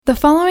The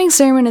following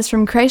sermon is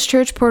from Christ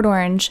Church, Port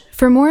Orange.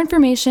 For more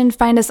information,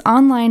 find us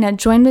online at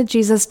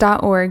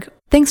joinwithjesus.org.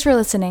 Thanks for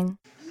listening.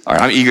 All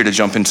right, I'm eager to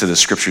jump into the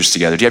scriptures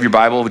together. Do you have your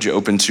Bible? Would you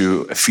open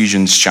to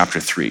Ephesians chapter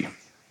 3?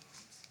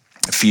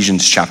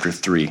 Ephesians chapter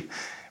 3.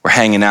 We're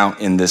hanging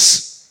out in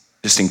this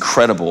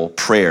incredible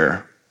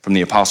prayer from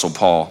the Apostle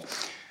Paul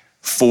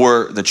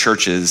for the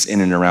churches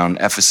in and around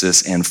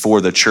Ephesus and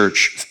for the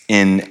church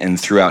in and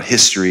throughout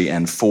history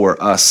and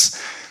for us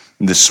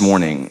this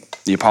morning.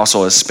 The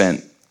Apostle has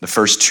spent the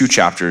first two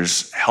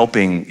chapters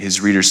helping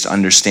his readers to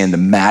understand the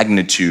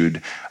magnitude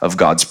of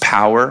God's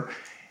power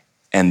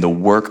and the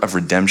work of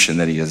redemption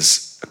that he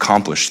has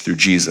accomplished through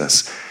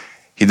Jesus.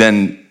 He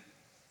then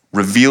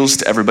reveals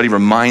to everybody,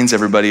 reminds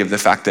everybody of the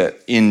fact that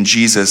in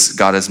Jesus,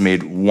 God has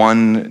made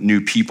one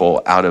new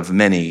people out of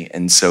many.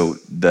 And so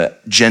the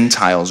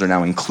Gentiles are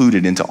now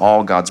included into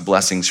all God's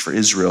blessings for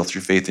Israel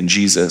through faith in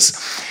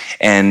Jesus.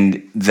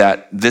 And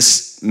that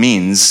this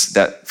means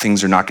that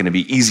things are not going to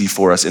be easy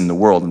for us in the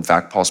world. In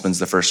fact, Paul spends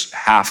the first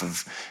half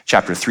of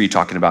chapter 3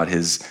 talking about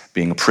his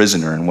being a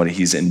prisoner and what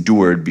he's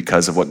endured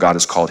because of what God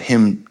has called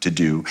him to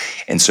do.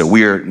 And so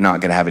we're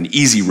not going to have an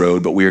easy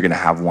road, but we are going to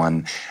have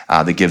one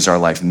that gives our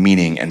life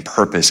meaning and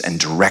purpose and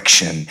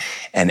direction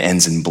and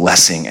ends in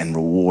blessing and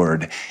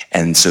reward.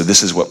 And so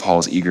this is what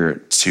Paul's eager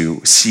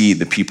to see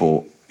the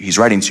people he's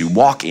writing to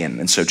walk in.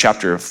 And so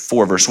chapter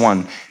 4, verse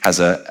 1 has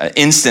an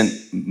instant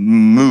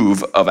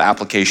move of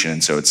application.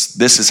 And so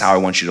this is how I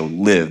want you to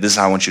live. This is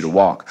how I want you to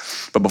walk.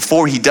 But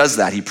before he does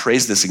that, he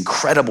prays this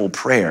incredible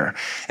prayer.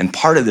 And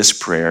part of this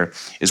prayer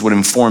is what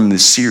informed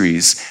this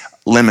series,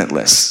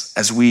 Limitless,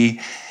 as we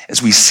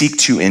seek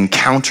to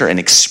encounter and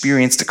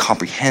experience, to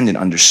comprehend and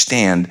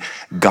understand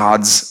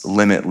God's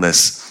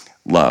limitless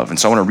love. And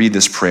so I want to read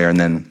this prayer, and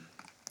then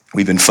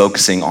we've been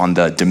focusing on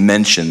the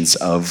dimensions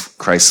of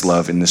Christ's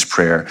love in this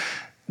prayer,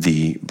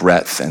 the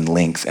breadth and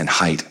length and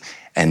height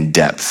and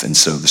depth. And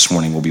so this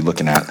morning we'll be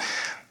looking at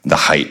the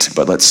height,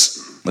 but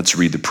let's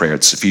read the prayer.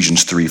 It's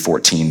Ephesians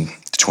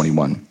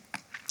 3:14-21.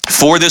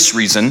 For this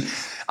reason,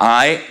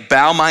 I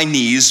bow my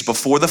knees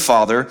before the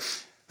Father,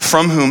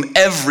 from whom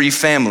every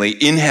family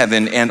in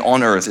heaven and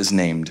on earth is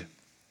named,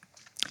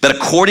 that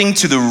according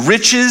to the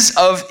riches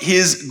of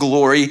his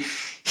glory,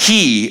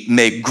 he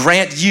may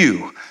grant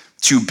you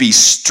to be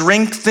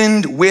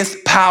strengthened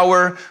with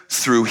power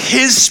through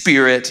his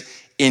Spirit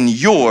in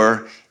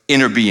your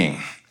inner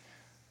being,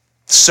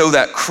 so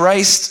that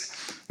Christ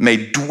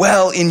may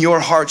dwell in your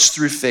hearts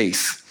through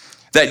faith,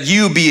 that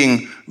you,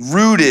 being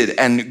rooted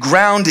and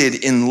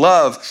grounded in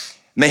love,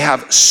 may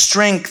have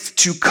strength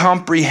to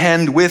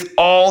comprehend with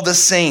all the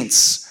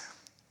saints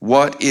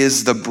what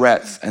is the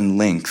breadth and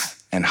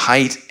length and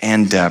height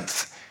and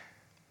depth,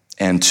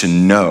 and to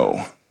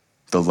know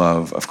the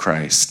love of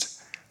Christ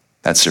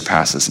that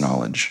surpasses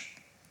knowledge,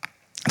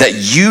 that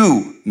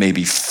you may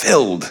be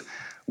filled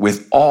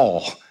with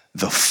all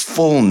the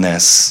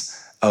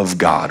fullness of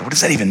God. What does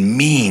that even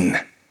mean?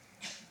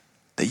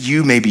 That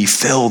you may be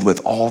filled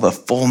with all the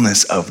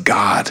fullness of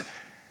God.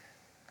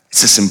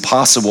 It's this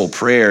impossible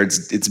prayer.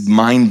 It's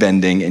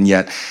mind-bending, and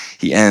yet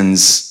he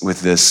ends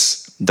with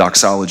this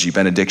doxology,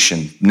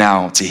 benediction.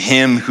 Now to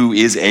him who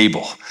is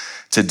able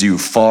to do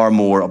far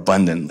more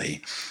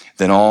abundantly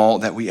than all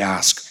that we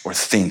ask or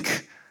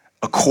think,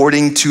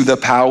 according to the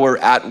power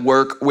at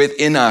work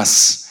within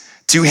us.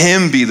 To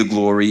him be the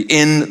glory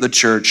in the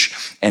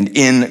church and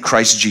in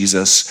Christ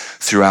Jesus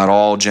throughout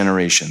all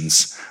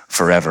generations,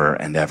 forever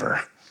and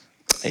ever.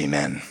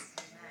 Amen.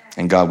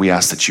 And God, we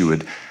ask that you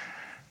would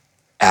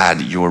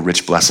add your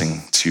rich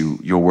blessing to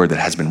your word that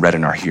has been read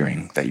in our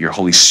hearing, that your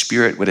Holy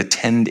Spirit would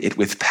attend it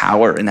with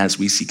power, and as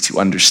we seek to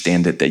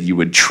understand it, that you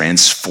would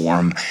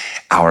transform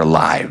our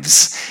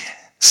lives,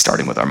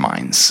 starting with our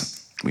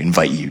minds. We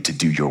invite you to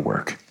do your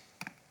work.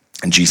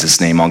 In Jesus'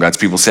 name, all God's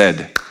people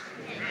said,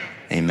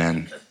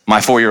 Amen.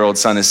 My 4-year-old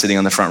son is sitting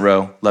on the front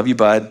row. Love you,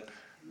 bud.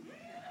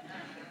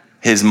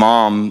 His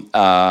mom,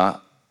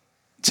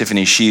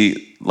 Tiffany,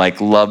 she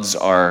loves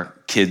our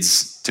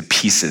kids to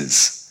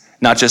pieces.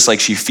 Not just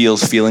she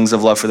feels feelings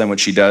of love for them, which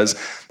she does,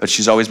 but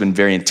she's always been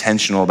very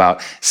intentional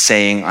about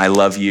saying, I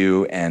love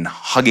you, and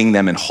hugging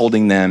them and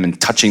holding them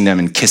and touching them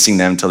and kissing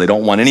them until they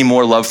don't want any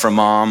more love from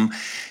mom.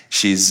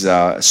 She's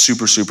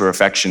super, super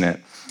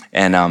affectionate.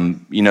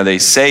 And, they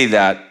say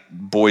that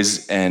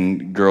boys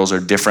and girls are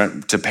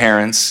different to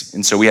parents.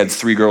 And so we had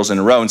 3 girls in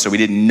a row. And so we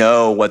didn't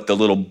know what the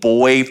little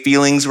boy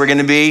feelings were going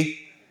to be.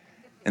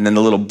 And then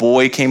the little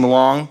boy came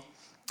along.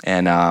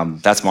 And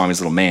that's mommy's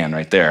little man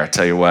right there. I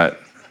tell you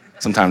what,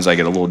 sometimes I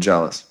get a little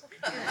jealous.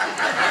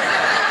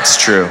 It's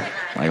true.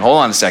 Hold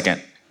on a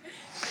second.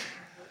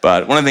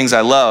 But one of the things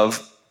I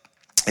love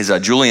is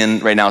Julian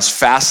right now is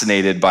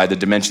fascinated by the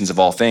dimensions of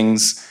all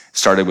things.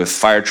 Started with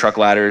fire truck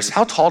ladders.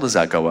 How tall does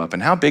that go up?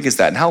 And how big is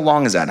that? And how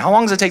long is that? And how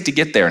long does it take to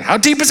get there? And how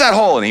deep is that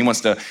hole? And he wants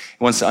to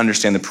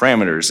understand the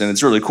parameters. And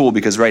it's really cool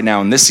because right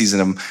now in this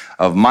season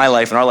of my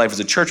life and our life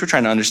as a church, we're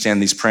trying to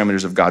understand these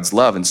parameters of God's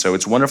love. And so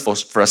it's wonderful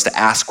for us to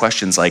ask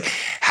questions like,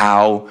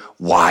 how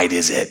wide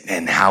is it?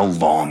 And how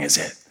long is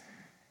it?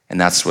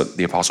 And that's what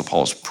the Apostle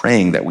Paul is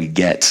praying that we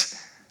get.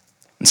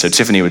 And so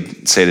Tiffany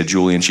would say to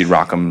Julie, and she'd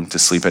rock him to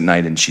sleep at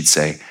night, and she'd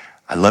say,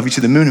 I love you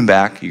to the moon and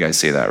back. You guys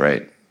say that,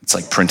 right? It's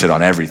like printed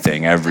on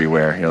everything,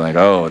 everywhere. You're like,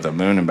 oh, the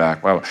moon and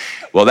back. Wow.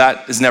 Well,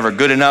 that is never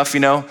good enough,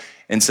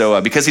 And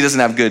so because he doesn't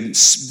have good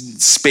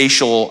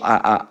spatial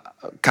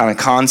kind of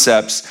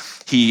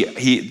concepts,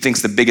 he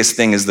thinks the biggest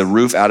thing is the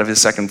roof out of his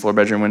second floor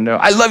bedroom window.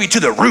 I love you to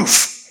the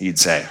roof, he'd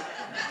say.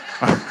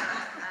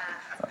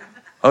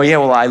 Oh yeah,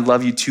 well, I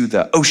love you to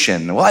the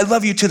ocean. Well, I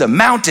love you to the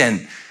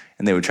mountain.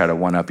 And they would try to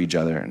one-up each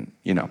other. And,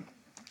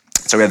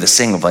 so we had this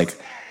thing of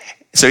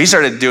so he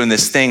started doing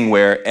this thing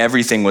where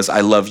everything was, I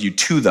love you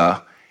to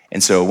the.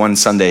 And so one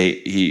Sunday,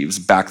 he was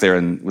back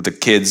there with the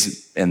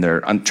kids, and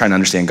they're trying to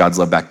understand God's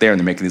love back there, and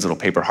they're making these little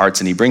paper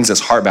hearts, and he brings this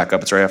heart back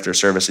up. It's right after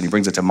service, and he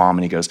brings it to mom,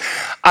 and he goes,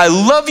 I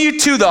love you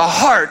to the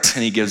heart.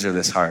 And he gives her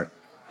this heart.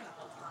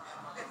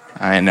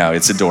 I know,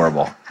 it's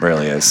adorable. It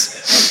really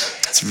is.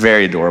 It's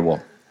very adorable.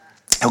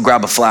 He'll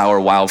grab a flower,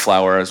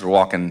 wildflower, as we're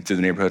walking through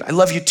the neighborhood. I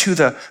love you to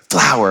the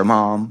flower,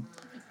 Mom.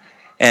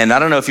 And I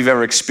don't know if you've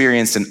ever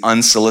experienced an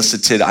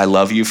unsolicited I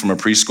love you from a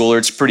preschooler.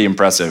 It's pretty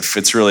impressive.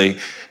 It's really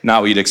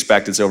not what you'd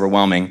expect. It's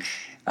overwhelming.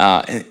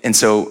 And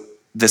so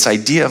this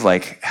idea of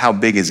how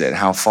big is it?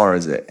 How far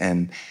is it?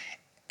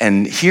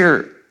 And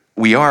here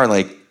we are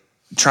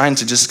trying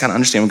to just kind of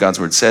understand what God's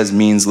word says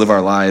means live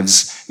our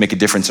lives, make a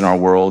difference in our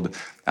world,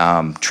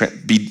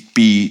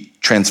 be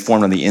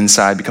transformed on the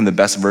inside, become the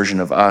best version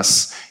of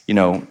us,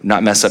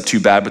 not mess up too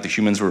bad with the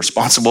humans we're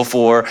responsible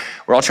for.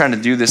 We're all trying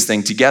to do this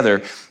thing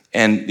together.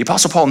 And the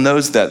Apostle Paul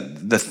knows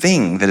that the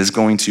thing that is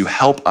going to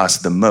help us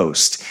the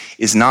most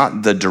is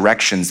not the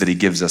directions that he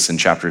gives us in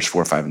chapters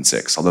 4, 5, and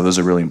 6, although those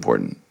are really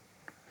important.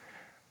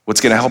 What's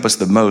going to help us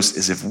the most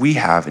is if we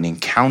have an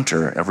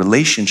encounter, a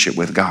relationship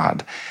with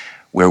God,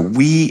 where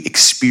we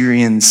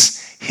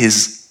experience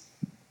his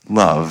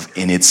love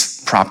in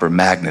its proper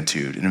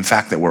magnitude, and in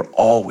fact that we're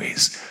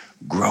always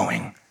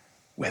growing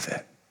with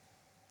it.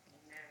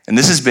 And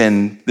this has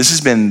been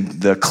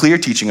the clear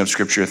teaching of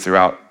Scripture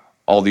throughout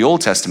all the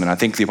Old Testament. I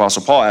think the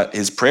Apostle Paul,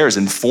 his prayer is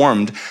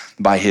informed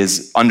by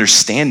his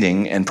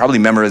understanding and probably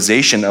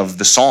memorization of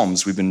the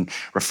Psalms. We've been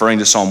referring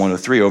to Psalm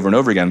 103 over and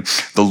over again.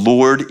 The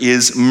Lord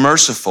is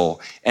merciful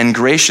and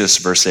gracious,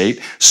 verse 8,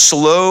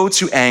 slow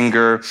to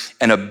anger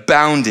and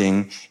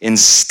abounding in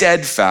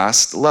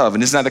steadfast love.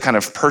 And isn't that the kind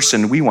of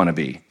person we want to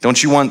be?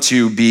 Don't you want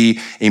to be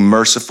a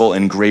merciful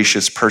and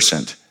gracious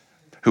person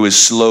who is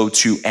slow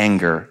to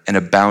anger and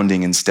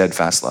abounding in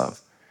steadfast love?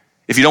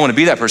 If you don't want to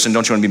be that person,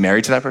 don't you want to be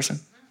married to that person?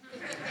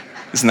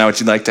 Isn't that what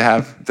you'd like to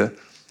have at the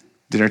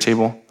dinner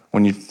table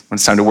when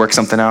it's time to work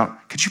something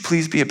out? Could you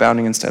please be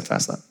abounding in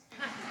steadfast love?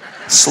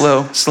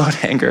 Slow to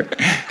anger.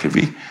 Could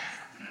be.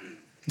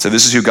 So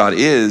this is who God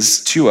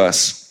is to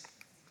us.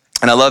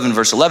 And I love in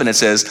verse 11, it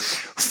says,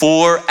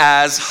 for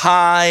as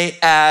high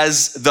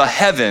as the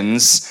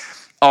heavens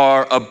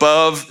are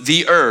above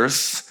the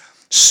earth,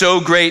 so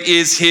great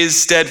is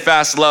his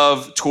steadfast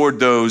love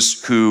toward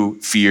those who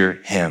fear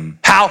him.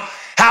 How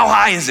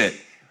high is it?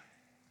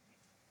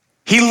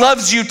 He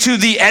loves you to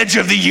the edge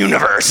of the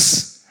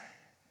universe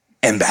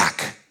and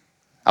back.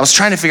 I was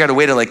trying to figure out a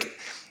way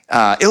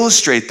to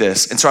illustrate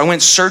this. And so I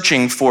went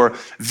searching for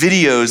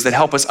videos that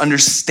help us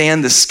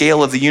understand the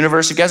scale of the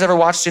universe. Have you guys ever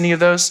watched any of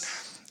those?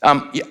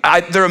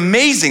 They're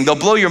amazing. They'll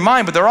blow your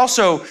mind, but they're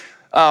also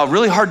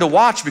really hard to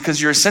watch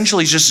because you're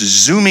essentially just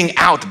zooming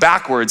out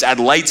backwards at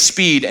light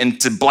speed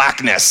into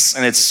blackness.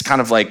 And it's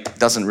kind of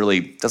doesn't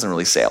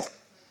really sail.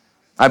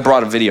 I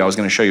brought a video. I was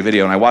going to show you a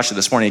video, and I watched it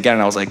this morning again,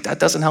 and I was like, that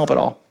doesn't help at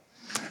all.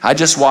 I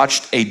just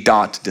watched a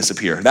dot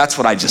disappear. That's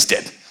what I just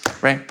did,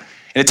 right? And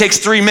it takes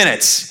 3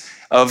 minutes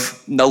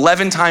of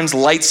 11 times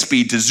light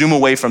speed to zoom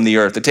away from the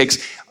earth. It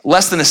takes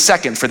less than a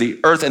second for the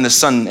earth and the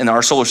sun in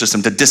our solar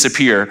system to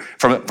disappear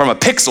from a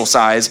pixel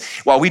size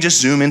while we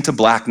just zoom into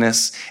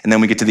blackness, and then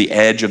we get to the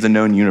edge of the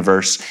known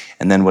universe,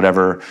 and then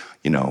whatever,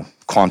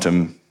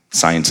 quantum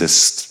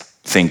scientists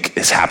think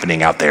is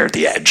happening out there at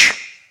the edge.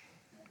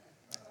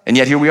 And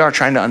yet here we are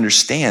trying to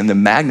understand the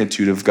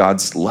magnitude of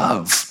God's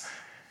love.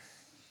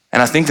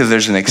 And I think that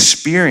there's an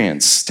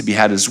experience to be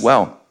had as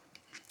well.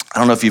 I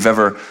don't know if you've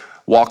ever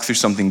walked through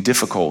something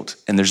difficult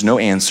and there's no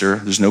answer,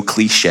 there's no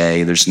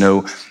cliche, there's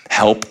no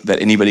help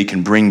that anybody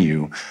can bring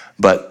you,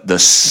 but the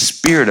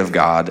Spirit of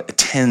God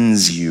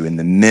attends you in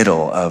the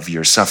middle of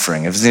your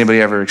suffering. Has anybody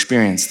ever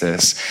experienced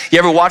this? You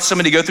ever watch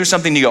somebody go through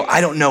something and you go,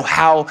 I don't know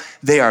how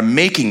they are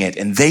making it,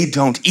 and they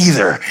don't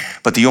either,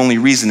 but the only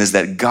reason is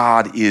that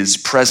God is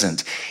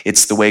present.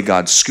 It's the way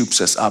God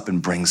scoops us up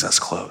and brings us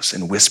close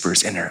and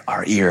whispers in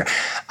our ear,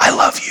 I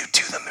love you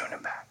to the moon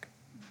and back.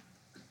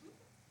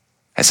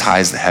 As high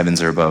as the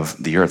heavens are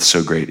above the earth,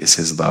 so great is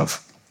his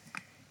love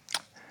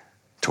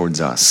towards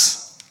us.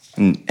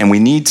 And we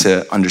need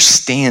to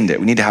understand it.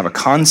 We need to have a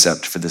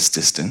concept for this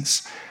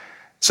distance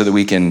so that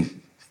we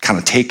can kind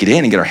of take it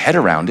in and get our head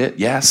around it.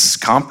 Yes,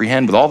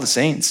 comprehend with all the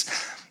saints.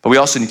 But we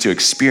also need to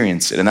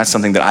experience it. And that's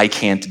something that I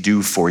can't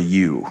do for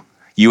you.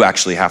 You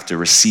actually have to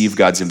receive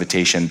God's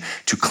invitation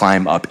to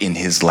climb up in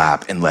his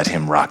lap and let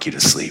him rock you to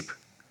sleep.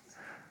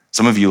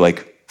 Some of you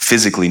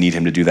physically need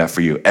him to do that for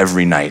you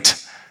every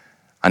night.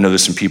 I know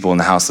there's some people in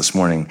the house this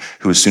morning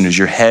who, as soon as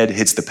your head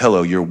hits the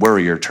pillow, your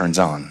worrier turns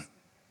on.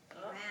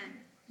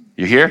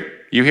 You hear?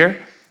 You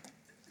hear?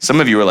 Some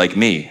of you are like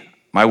me.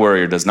 My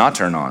worrier does not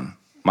turn on.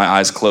 My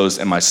eyes close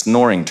and my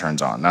snoring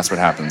turns on. That's what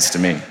happens to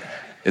me.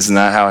 Isn't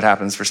that how it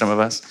happens for some of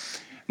us?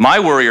 My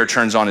worrier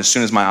turns on as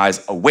soon as my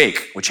eyes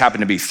awake, which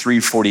happened to be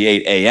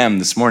 3:48 a.m.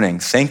 this morning.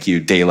 Thank you,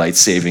 daylight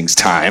savings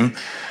time,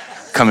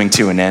 coming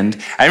to an end.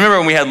 I remember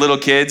when we had little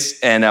kids,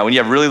 and when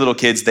you have really little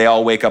kids, they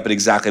all wake up at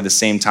exactly the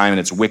same time, and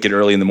it's wicked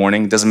early in the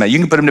morning. It doesn't matter. You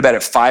can put them to bed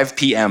at 5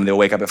 p.m., they'll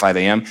wake up at 5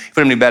 a.m. Put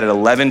them to bed at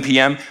 11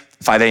 p.m.,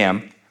 5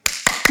 a.m.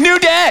 New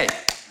day.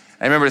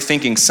 I remember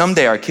thinking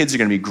someday our kids are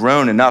going to be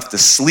grown enough to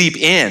sleep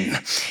in,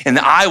 and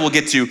I will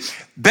get to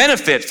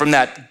benefit from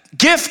that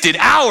gifted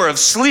hour of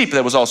sleep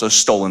that was also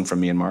stolen from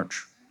me in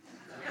March.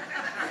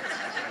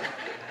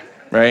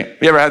 Right?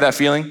 You ever had that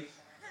feeling?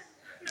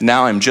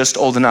 Now I'm just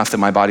old enough that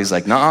my body's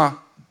like, nah,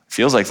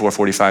 feels like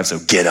 4:45, so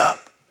get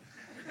up.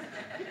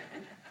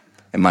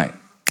 And my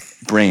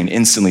brain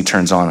instantly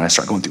turns on and I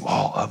start going through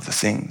all of the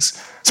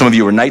things. Some of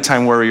you are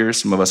nighttime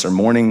worriers. Some of us are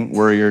morning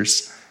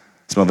worriers.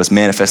 Some of us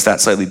manifest that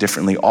slightly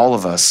differently. All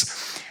of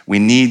us, we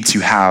need to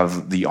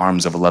have the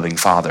arms of a loving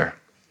Father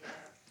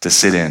to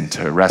sit in,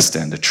 to rest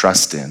in, to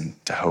trust in,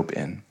 to hope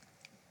in.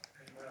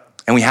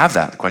 And we have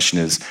that. The question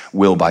is,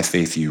 will by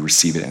faith you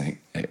receive it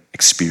and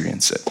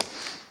experience it?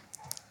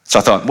 So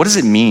I thought, what does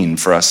it mean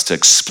for us to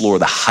explore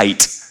the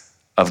height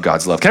of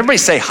God's love? Can everybody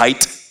say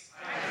height?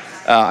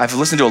 I've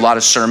listened to a lot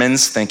of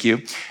sermons, thank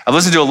you. I've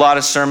listened to a lot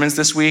of sermons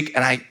this week,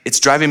 and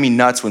it's driving me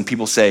nuts when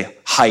people say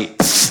height.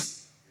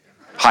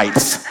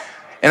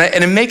 And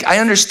I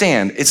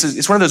understand,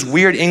 it's one of those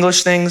weird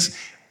English things.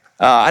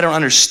 I don't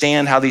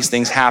understand how these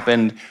things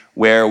happen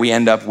where we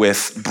end up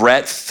with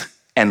breadth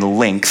and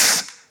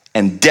length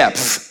and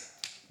depth,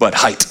 but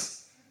height.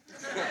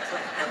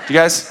 You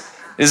guys,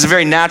 it's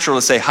very natural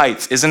to say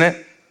height, isn't it?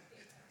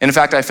 And in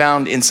fact, I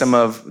found in some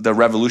of the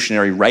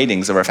revolutionary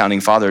writings of our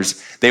founding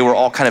fathers, they were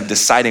all kind of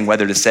deciding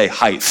whether to say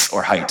height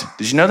or height.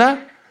 Did you know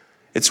that?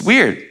 It's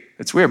weird,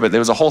 but there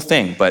was a whole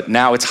thing, but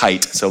now it's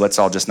height, so let's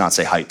all just not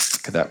say height,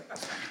 because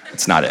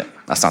that's not it.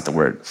 That's not the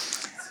word.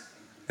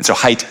 And so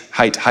height.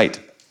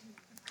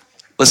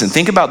 Listen,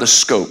 think about the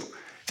scope.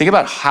 Think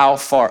about how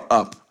far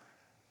up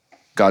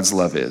God's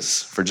love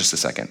is for just a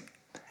second.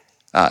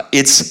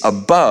 It's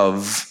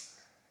above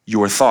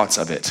your thoughts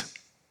of it.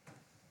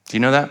 Do you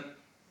know that?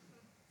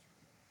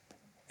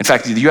 In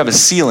fact, you have a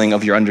ceiling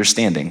of your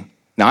understanding.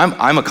 Now,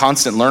 I'm a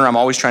constant learner. I'm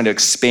always trying to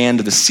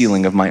expand the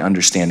ceiling of my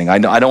understanding. I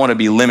don't want to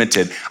be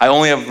limited. I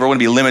only ever want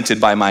to be limited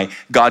by my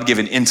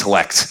God-given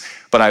intellect.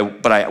 But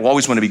I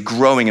always want to be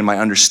growing in my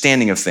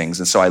understanding of things.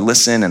 And so I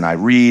listen and I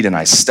read and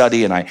I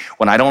study. And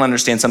when I don't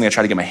understand something, I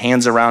try to get my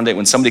hands around it.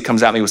 When somebody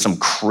comes at me with some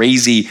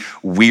crazy,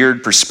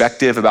 weird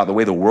perspective about the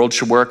way the world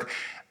should work,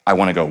 I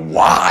want to go,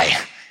 why?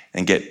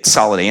 And get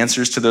solid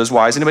answers to those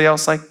whys. Anybody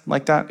else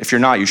like that? If you're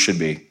not, you should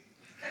be.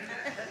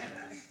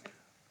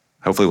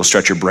 Hopefully we'll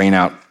stretch your brain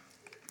out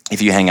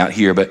if you hang out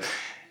here. But do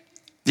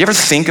you ever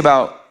think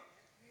about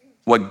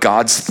what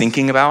God's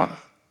thinking about?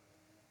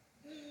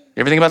 You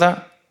ever think about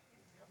that?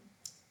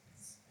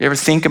 You ever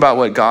think about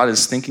what God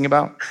is thinking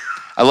about?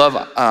 I love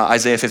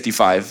Isaiah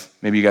 55.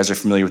 Maybe you guys are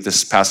familiar with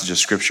this passage of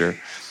scripture.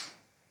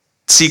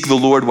 Seek the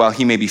Lord while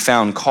he may be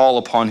found. Call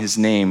upon his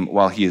name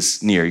while he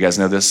is near. You guys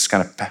know this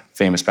kind of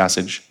famous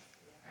passage?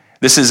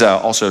 This is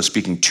also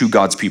speaking to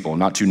God's people,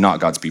 not to not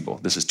God's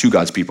people. This is to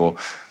God's people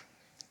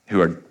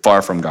who are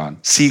far from God.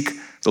 Seek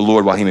the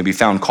Lord while he may be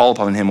found. Call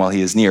upon him while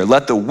he is near.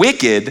 Let the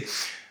wicked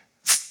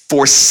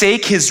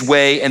forsake his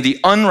way and the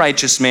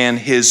unrighteous man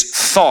his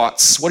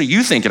thoughts. What are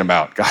you thinking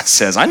about? God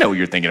says, I know what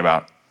you're thinking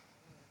about.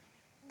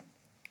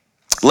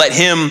 Let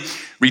him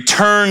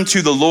return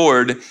to the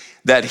Lord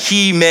that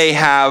he may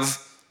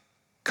have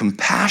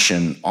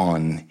compassion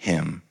on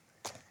him,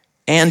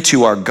 and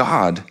to our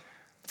God,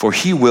 for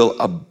he will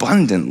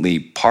abundantly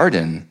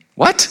pardon.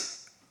 What?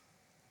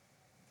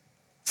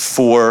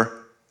 For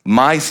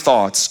my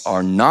thoughts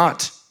are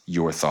not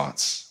your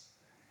thoughts,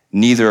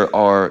 neither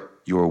are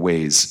your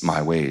ways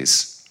my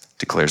ways,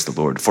 declares the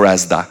Lord. For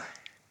as the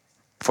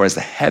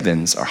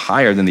heavens are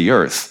higher than the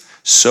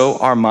earth, so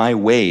are my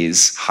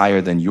ways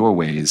higher than your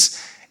ways,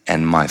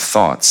 and my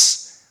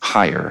thoughts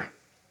higher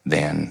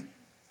than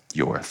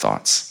your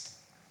thoughts.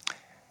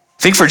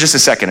 Think for just a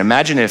second.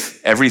 Imagine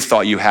if every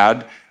thought you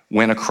had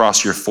went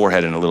across your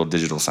forehead in a little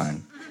digital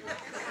sign.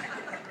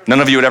 None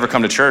of you would ever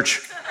come to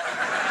church.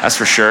 That's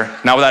for sure.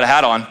 Not without a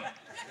hat on.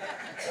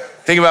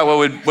 Think about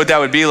what that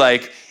would be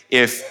like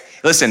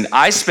if, listen,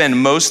 I spend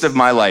most of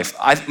my life,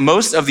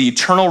 most of the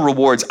eternal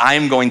rewards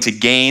I'm going to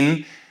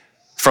gain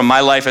from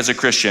my life as a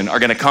Christian are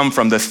going to come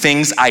from the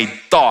things I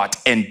thought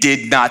and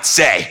did not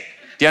say.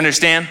 Do you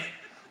understand?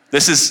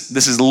 This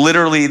is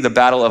literally the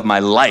battle of my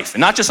life.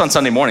 And not just on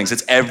Sunday mornings,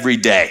 it's every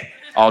day,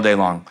 all day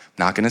long.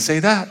 Not going to say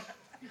that.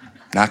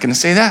 Not going to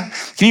say that.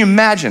 Can you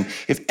imagine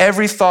if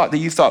every thought that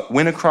you thought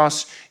went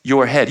across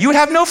your head? You would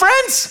have no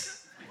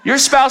friends. Your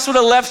spouse would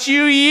have left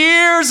you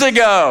years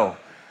ago.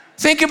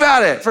 Think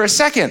about it for a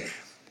second.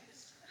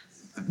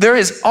 there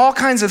is all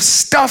kinds of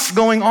stuff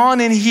going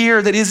on in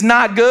here that is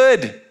not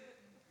good.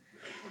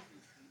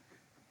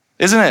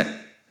 Isn't it?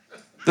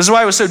 This is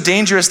why it was so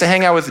dangerous to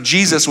hang out with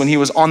Jesus when he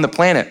was on the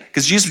planet,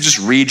 because Jesus would just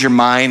read your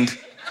mind.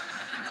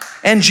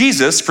 And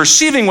Jesus,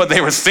 perceiving what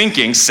they were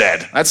thinking,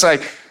 said, that's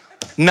like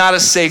not a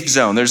safe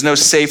zone. There's no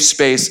safe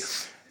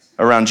space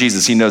around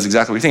Jesus. He knows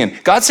exactly what you're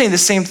thinking. God's saying the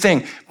same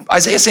thing.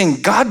 Isaiah's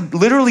saying, God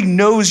literally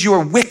knows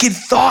your wicked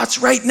thoughts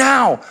right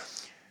now,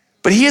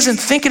 but he isn't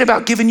thinking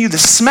about giving you the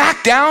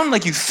smack down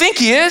like you think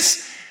he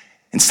is.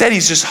 Instead,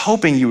 he's just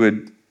hoping you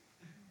would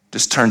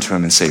just turn to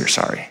him and say you're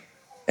sorry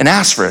and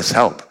ask for his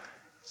help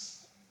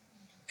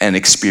and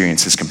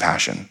experience his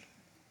compassion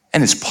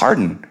and his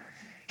pardon.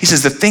 He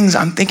says, the things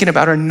I'm thinking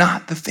about are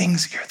not the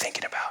things you're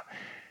thinking about.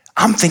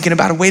 I'm thinking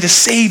about a way to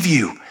save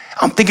you.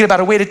 I'm thinking about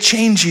a way to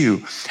change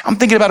you. I'm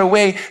thinking about a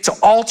way to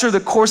alter the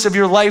course of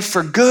your life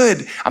for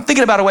good. I'm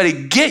thinking about a way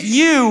to get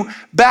you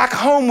back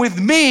home with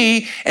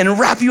me and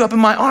wrap you up in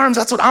my arms.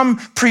 That's what I'm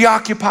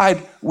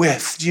preoccupied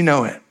with. Do you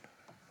know it?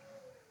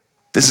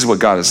 This is what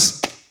God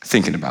is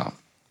thinking about.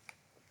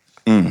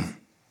 It's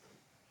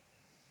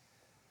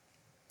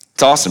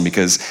awesome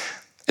because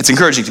it's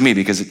encouraging to me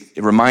because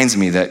it reminds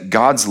me that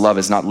God's love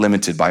is not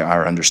limited by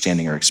our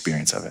understanding or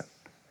experience of it.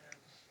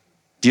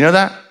 Do you know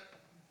that?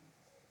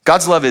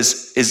 God's love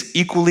is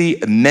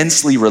equally,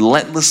 immensely,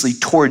 relentlessly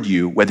toward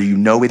you, whether you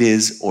know it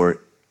is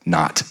or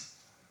not.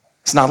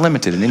 It's not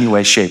limited in any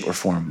way, shape, or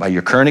form by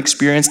your current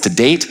experience to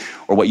date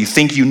or what you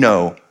think you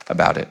know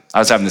about it. I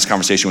was having this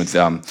conversation with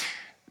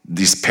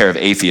these pair of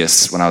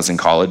atheists when I was in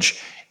college,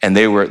 and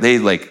they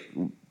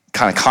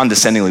kind of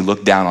condescendingly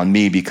looked down on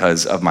me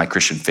because of my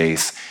Christian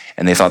faith,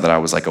 and they thought that I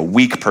was like a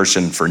weak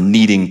person for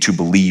needing to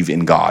believe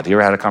in God. You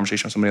ever had a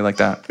conversation with somebody like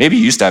that? Maybe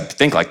you used to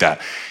think like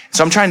that.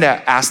 So I'm trying to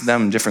ask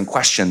them different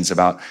questions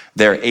about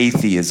their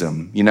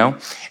atheism, you know?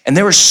 And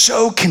they were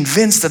so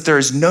convinced that there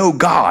is no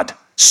God,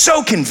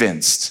 so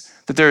convinced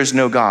that there is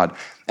no God.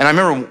 And I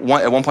remember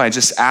at one point I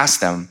just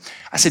asked them,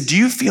 I said, do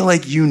you feel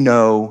like you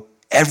know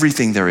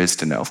everything there is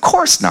to know? Of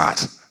course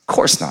not. Of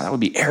course not. That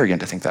would be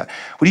arrogant to think that.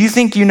 Well, do you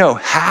think you know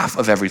half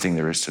of everything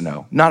there is to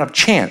know? Not a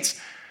chance.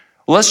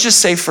 Well, let's just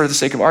say for the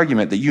sake of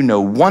argument that you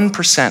know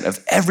 1%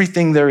 of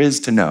everything there is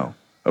to know,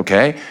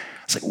 okay?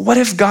 It's like, what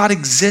if God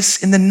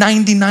exists in the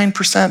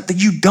 99% that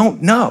you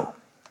don't know?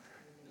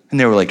 And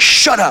they were like,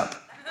 shut up,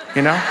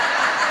 you know?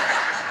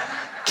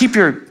 Keep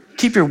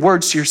your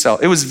words to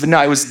yourself.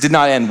 It did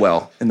not end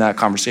well in that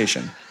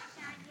conversation.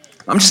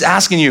 I'm just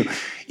asking you,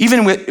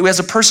 even as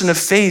a person of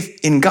faith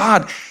in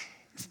God,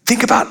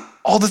 think about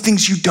all the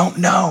things you don't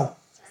know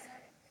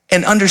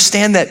and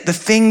understand that the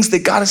things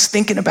that God is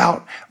thinking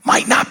about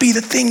might not be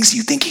the things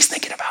you think he's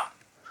thinking about.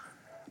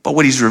 But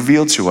what he's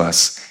revealed to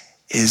us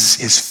is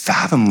his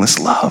fathomless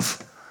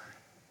love,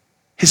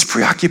 his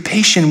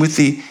preoccupation with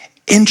the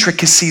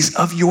intricacies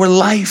of your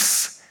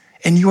life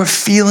and your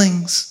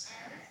feelings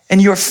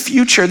and your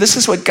future. This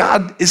is what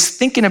God is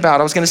thinking about.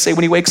 I was going to say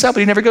when he wakes up,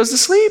 but he never goes to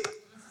sleep.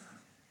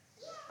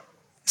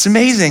 It's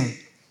amazing.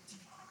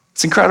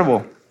 It's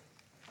incredible.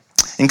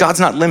 And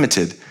God's not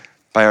limited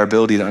by our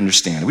ability to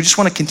understand. We just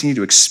want to continue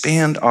to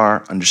expand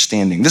our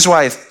understanding. This is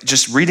why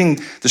just reading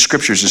the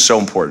scriptures is so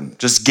important.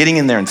 Just getting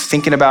in there and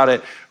thinking about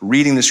it,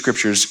 reading the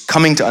scriptures,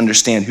 coming to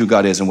understand who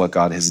God is and what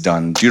God has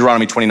done.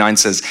 Deuteronomy 29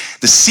 says,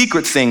 the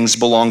secret things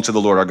belong to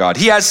the Lord our God.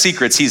 He has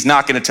secrets. He's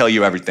not going to tell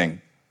you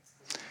everything.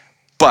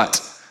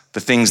 But the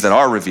things that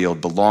are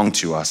revealed belong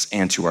to us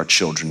and to our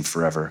children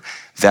forever,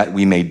 that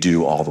we may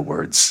do all the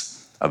words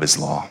of his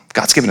law.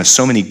 God's given us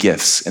so many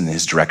gifts in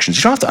his directions.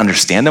 You don't have to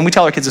understand them. We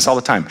tell our kids this all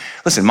the time.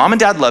 Listen, mom and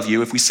dad love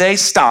you. If we say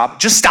stop,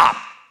 just stop.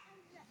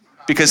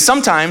 Because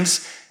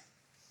sometimes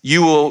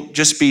you will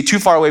just be too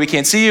far away, we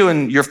can't see you,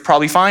 and you're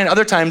probably fine.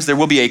 Other times there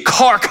will be a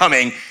car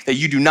coming that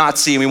you do not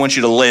see, and we want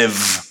you to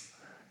live.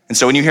 And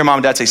so when you hear mom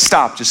and dad say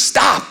stop, just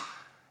stop.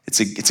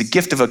 It's a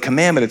gift of a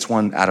commandment. It's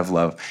one out of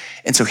love.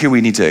 And so here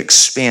we need to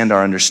expand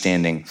our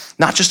understanding,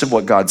 not just of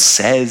what God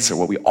says or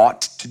what we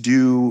ought to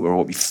do or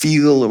what we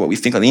feel or what we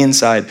think on the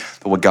inside,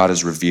 but what God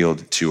has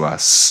revealed to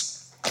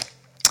us.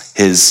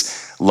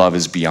 His love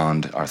is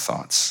beyond our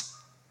thoughts,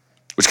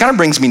 which kind of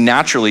brings me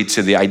naturally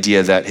to the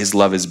idea that his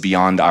love is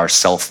beyond our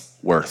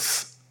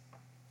self-worth.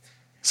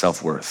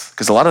 Self-worth.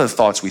 Because a lot of the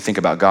thoughts we think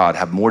about God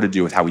have more to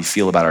do with how we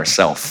feel about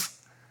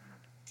ourselves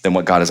than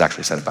what God has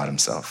actually said about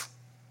himself.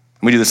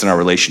 We do this in our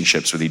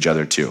relationships with each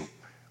other too.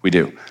 We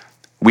do.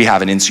 We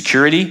have an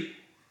insecurity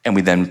and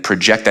we then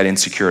project that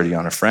insecurity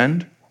on a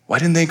friend. Why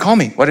didn't they call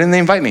me? Why didn't they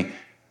invite me?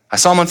 I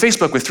saw them on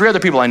Facebook with 3 other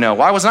people I know.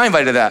 Why wasn't I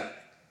invited to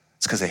that?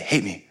 It's because they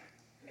hate me,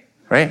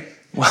 right?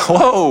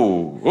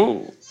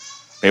 Whoa.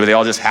 Maybe they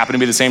all just happened to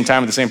be at the same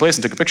time at the same place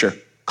and took a picture.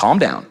 Calm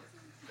down,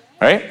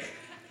 right?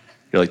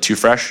 You're like too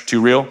fresh, too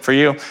real for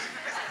you.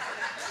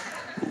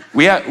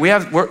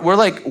 We're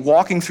like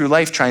walking through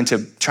life trying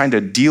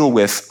to deal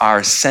with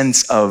our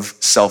sense of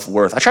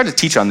self-worth. I tried to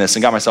teach on this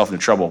and got myself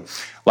into trouble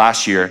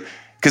last year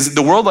because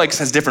the world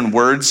has different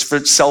words for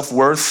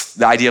self-worth.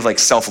 The idea of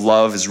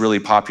self-love is really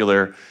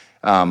popular.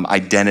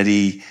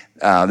 Identity,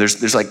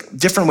 there's like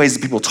different ways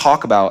that people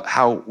talk about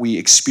how we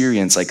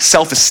experience, like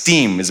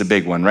self-esteem is a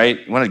big one,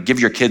 right? You want to give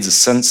your kids a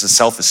sense of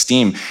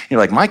self-esteem. You're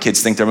like, my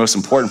kids think they're the most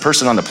important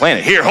person on the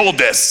planet. Here, hold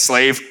this,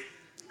 slave,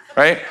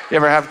 right? You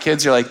ever have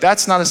kids, you're like,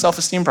 that's not a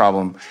self-esteem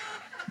problem.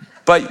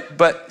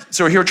 But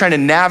so we're here trying to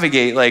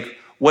navigate like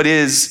what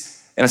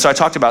is, and so I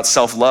talked about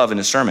self-love in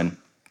a sermon,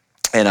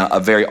 and a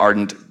very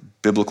ardent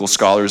biblical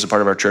scholar who's a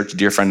part of our church, a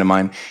dear friend of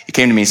mine, he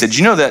came to me and said, do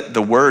you know that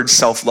the word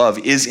self-love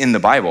is in the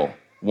Bible?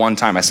 One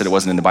time I said it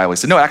wasn't in the Bible. He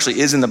said, no, it actually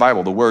is in the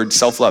Bible. The word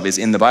self-love is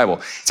in the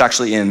Bible. It's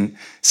actually in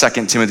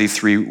 2 Timothy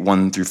 3,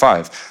 1 through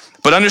 5.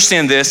 But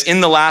understand this,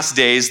 in the last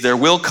days, there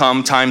will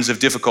come times of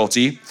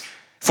difficulty,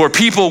 for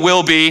people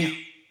will be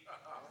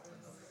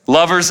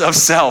lovers of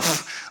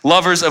self,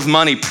 lovers of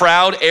money,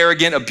 proud,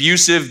 arrogant,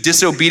 abusive,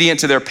 disobedient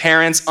to their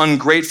parents,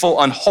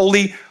 ungrateful,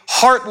 unholy,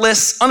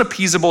 heartless,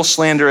 unappeasable,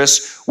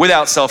 slanderous,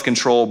 without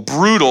self-control,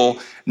 brutal,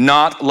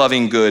 not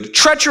loving good,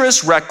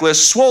 treacherous,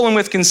 reckless, swollen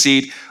with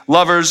conceit,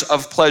 lovers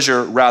of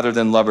pleasure rather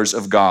than lovers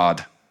of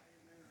God,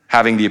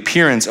 having the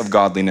appearance of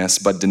godliness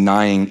but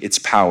denying its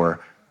power.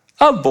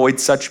 Avoid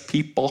such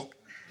people.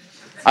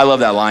 I love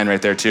that line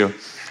right there too,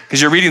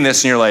 because you're reading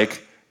this and you're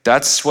like,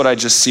 that's what I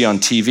just see on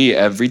TV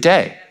every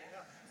day.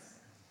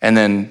 And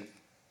then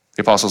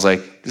the apostle's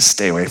like, just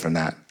stay away from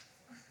that.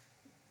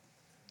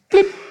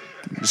 Bleep.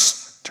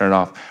 Just turn it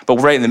off.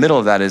 But right in the middle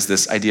of that is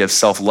this idea of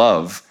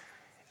self-love.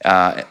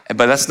 But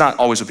that's not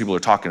always what people are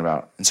talking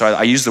about. And so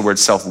I use the word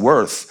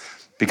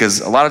self-worth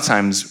because a lot of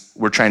times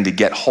we're trying to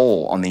get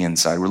whole on the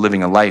inside. We're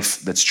living a life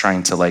that's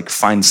trying to like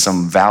find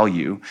some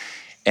value.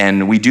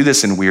 And we do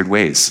this in weird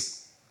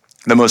ways.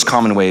 The most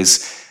common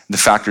ways, the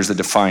factors that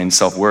define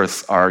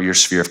self-worth are your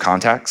sphere of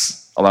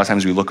contacts. A lot of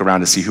times we look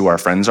around to see who our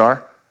friends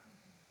are.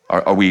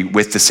 Are we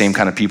with the same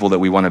kind of people that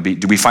we want to be?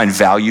 Do we find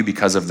value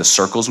because of the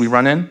circles we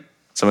run in?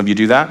 Some of you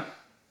do that.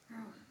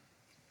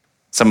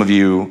 Some of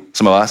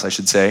us, I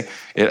should say,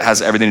 it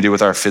has everything to do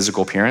with our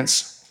physical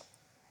appearance.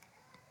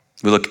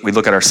 We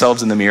look at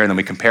ourselves in the mirror and then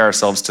we compare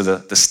ourselves to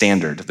the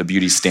standard, the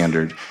beauty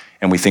standard,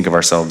 and we think of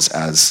ourselves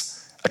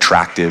as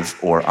attractive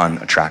or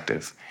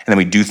unattractive. And then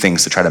we do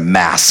things to try to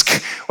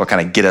mask or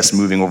kind of get us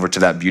moving over to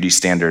that beauty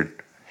standard.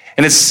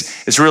 And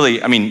it's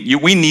really, I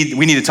mean, we need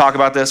to talk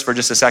about this for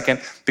just a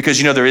second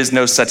because there is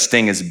no such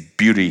thing as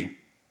beauty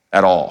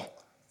at all.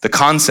 The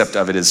concept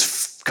of it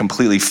is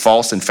completely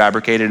false and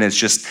fabricated, and it's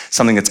just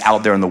something that's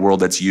out there in the world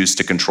that's used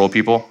to control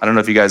people. I don't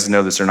know if you guys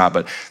know this or not,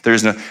 but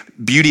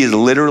beauty is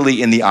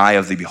literally in the eye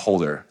of the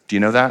beholder. Do you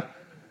know that?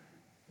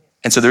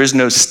 And so there is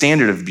no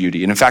standard of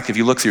beauty. And in fact, if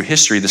you look through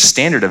history, the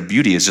standard of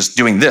beauty is just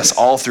doing this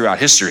all throughout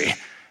history.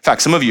 In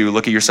fact, some of you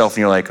look at yourself and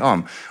you're like,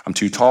 oh, I'm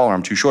too tall or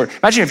I'm too short.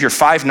 Imagine if you're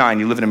 5'9",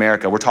 you live in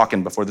America, we're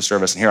talking before the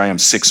service, and here I am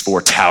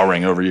 6'4",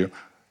 towering over you,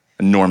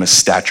 enormous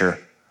stature.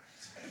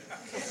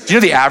 Do you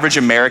know the average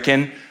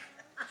American?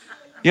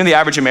 During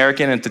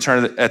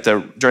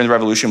the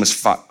Revolution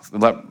was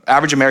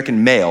average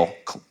American male,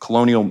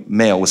 colonial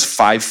male, was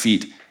 5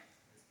 feet,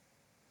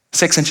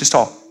 6 inches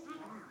tall.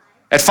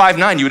 At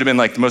 5'9", you would have been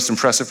like the most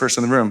impressive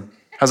person in the room.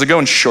 How's it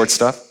going, short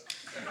stuff?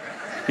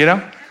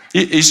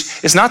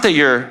 It's not that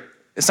you're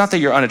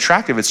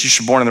unattractive. It's just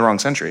you're born in the wrong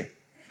century.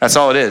 That's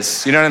all it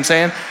is. You know what I'm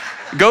saying?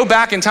 Go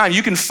back in time.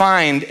 You can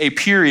find a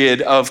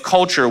period of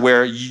culture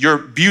where your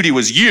beauty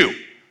was you.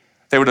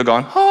 They would have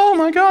gone, oh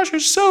my gosh, you're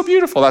so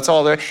beautiful. That's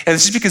all there. And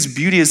it's just because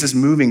beauty is this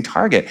moving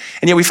target.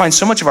 And yet we find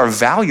so much of our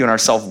value and our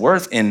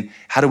self-worth in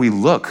how do we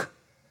look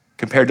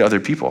compared to other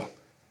people.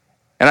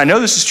 And I know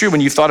this is true when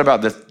you thought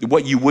about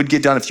what you would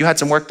get done if you had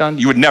some work done.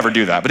 You would never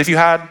do that. But if you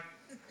had,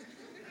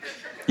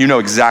 you know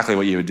exactly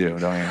what you would do,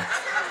 don't you?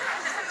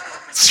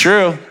 It's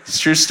true. It's a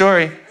true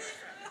story.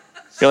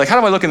 You're like,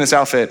 how do I look in this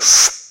outfit?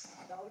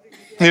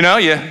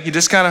 You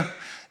just kind of.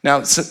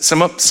 Now,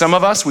 some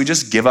of us, we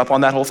just give up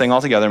on that whole thing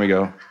altogether and we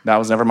go, that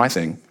was never my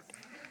thing.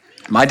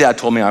 My dad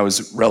told me I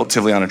was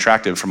relatively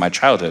unattractive from my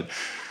childhood.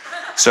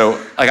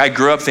 So I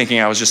grew up thinking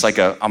I was just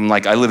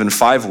I live in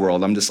Five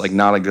World. I'm just like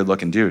not a good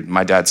looking dude.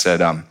 My dad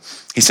said,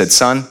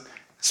 son,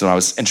 so I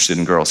was interested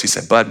in girls. He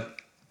said, bud,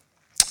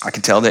 I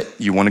can tell that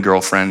you want a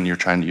girlfriend. You're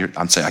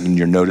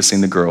noticing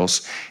the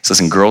girls. He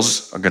says, listen,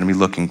 girls are going to be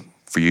looking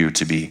for you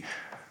to be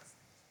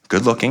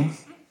good looking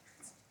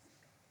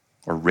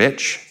or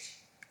rich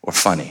or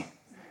funny.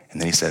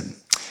 And then he said,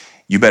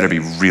 you better be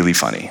really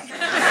funny.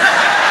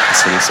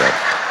 That's what he said.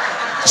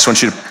 Just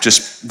want you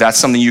to that's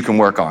something you can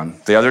work on.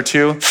 The other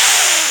two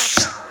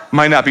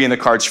might not be in the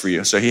cards for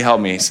you. So he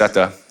helped me set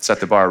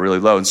the bar really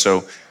low. And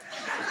so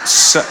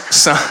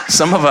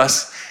some of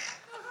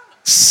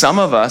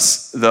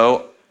us,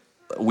 though,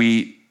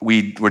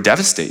 we're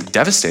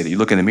devastated. You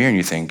look in the mirror and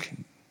you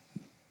think,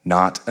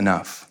 not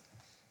enough.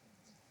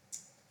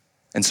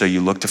 And so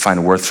you look to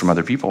find worth from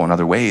other people in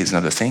other ways and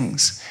other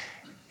things.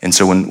 And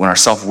so when our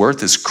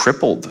self-worth is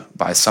crippled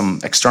by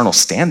some external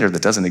standard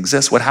that doesn't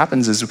exist, what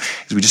happens is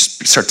we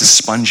just start to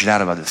sponge it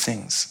out of other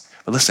things.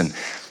 But listen,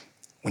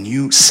 when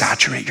you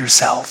saturate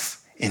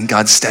yourself in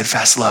God's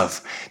steadfast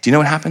love, do you know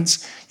what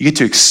happens? You get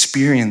to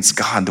experience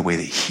God the way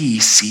that he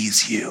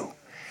sees you.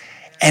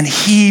 and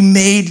he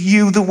made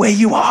you the way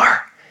you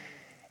are.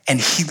 And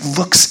he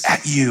looks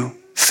at you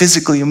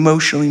physically,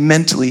 emotionally,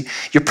 mentally,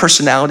 your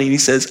personality, and he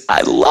says,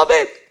 I love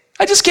it.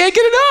 I just can't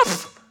get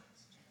enough.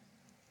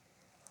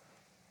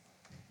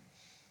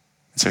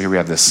 And so here we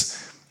have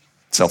this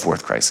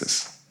self-worth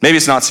crisis. Maybe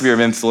it's not sphere of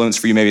influence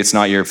for you. Maybe it's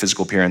not your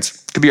physical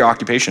appearance. It could be your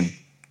occupation.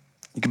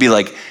 It could be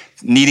like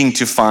needing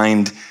to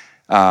find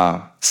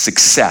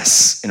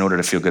success in order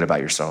to feel good about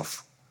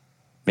yourself.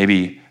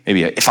 Maybe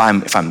if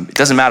I'm, it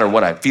doesn't matter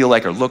what I feel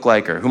like or look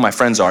like or who my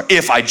friends are.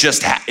 If I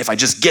just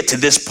get to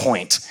this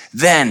point,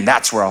 then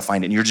that's where I'll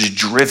find it. And you're just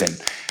driven.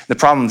 The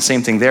problem, the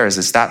same thing there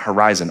is that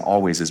horizon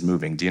always is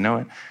moving. Do you know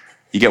it?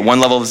 You get one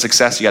level of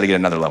success, you got to get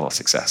another level of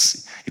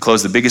success. You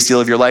close the biggest deal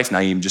of your life, now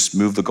you just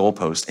move the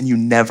goalpost, and you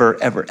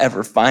never, ever,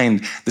 ever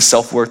find the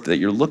self-worth that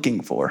you're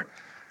looking for.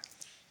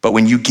 But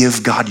when you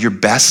give God your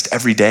best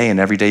every day, and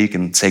every day you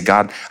can say,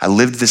 God, I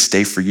lived this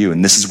day for you,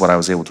 and this is what I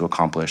was able to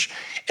accomplish.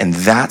 And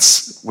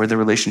that's where the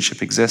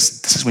relationship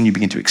exists. This is when you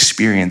begin to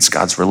experience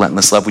God's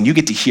relentless love. When you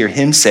get to hear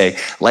him say,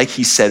 like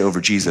he said over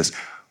Jesus,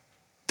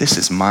 this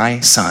is my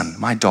son,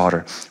 my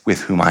daughter,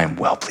 with whom I am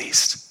well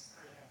pleased.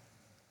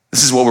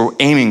 This is what we're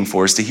aiming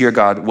for, is to hear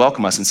God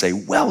welcome us and say,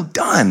 well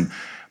done,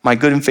 my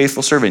good and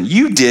faithful servant.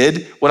 You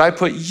did what I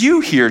put you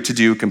here to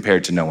do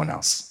compared to no one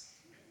else.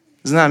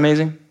 Isn't that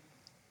amazing?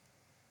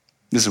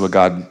 This is what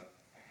God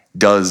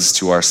does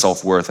to our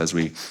self-worth as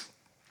we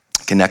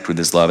connect with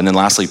his love. And then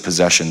lastly,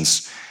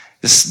 possessions.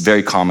 This is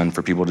very common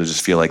for people to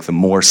just feel like the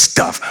more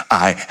stuff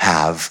I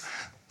have,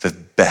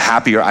 the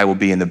happier I will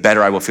be and the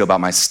better I will feel about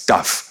my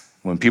stuff.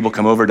 When people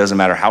come over, it doesn't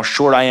matter how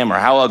short I am or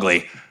how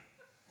ugly.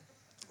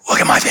 Look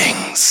at my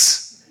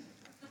things.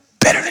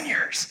 Better than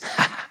yours.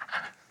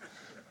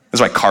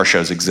 That's why car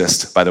shows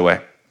exist, by the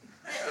way.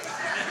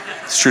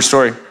 It's a true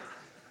story.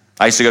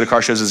 I used to go to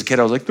car shows as a kid.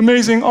 I was like,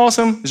 amazing,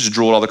 awesome. Just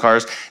drool at all the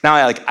cars. Now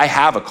I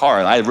have a car.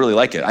 I really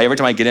like it. Every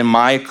time I get in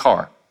my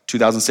car,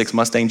 2006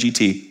 Mustang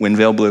GT,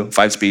 Windvale Blue,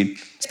 5-speed.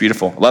 It's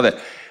beautiful. I love it.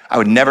 I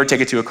would never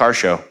take it to a car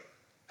show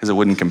because it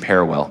wouldn't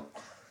compare well.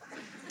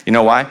 You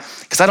know why?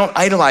 Because I don't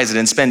idolize it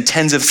and spend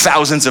tens of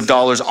thousands of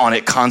dollars on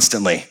it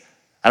constantly.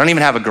 I don't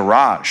even have a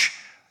garage.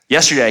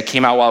 Yesterday, I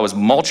came out while I was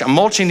mulching. I'm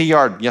mulching the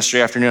yard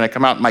yesterday afternoon. I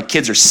come out, and my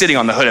kids are sitting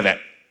on the hood of it.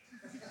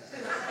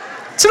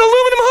 It's an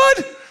aluminum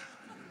hood.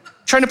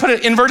 Trying to put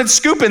an inverted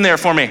scoop in there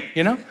for me,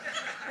 you know?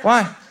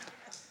 Why?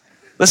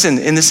 Listen,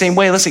 in the same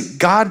way, listen,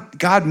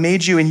 God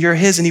made you and you're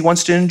his and he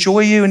wants to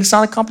enjoy you, and it's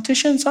not a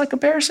competition, it's not a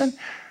comparison.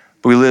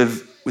 But we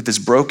live with this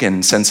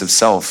broken sense of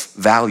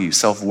self-value,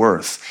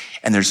 self-worth.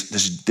 And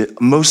there's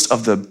most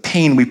of the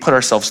pain we put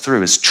ourselves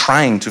through is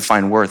trying to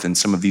find worth in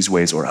some of these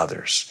ways or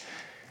others.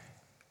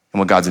 And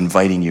what God's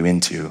inviting you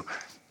into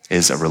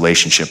is a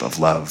relationship of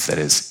love that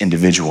is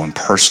individual and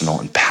personal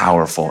and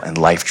powerful and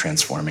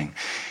life-transforming.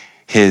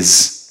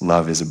 His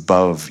love is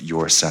above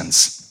your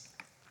sense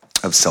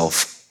of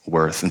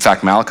self-worth. In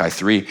fact, Malachi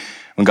 3,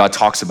 when God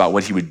talks about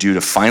what he would do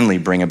to finally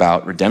bring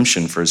about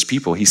redemption for his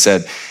people, he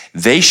said,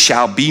 they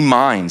shall be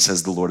mine,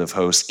 says the Lord of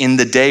hosts, in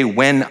the day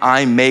when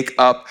I make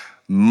up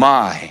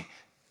my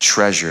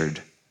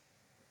treasured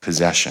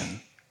possession,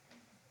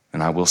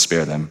 and I will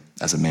spare them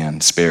as a man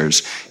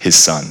spares his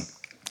son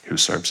who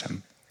serves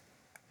him.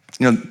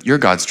 You know, you're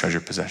God's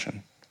treasured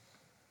possession.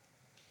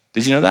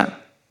 Did you know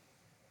that?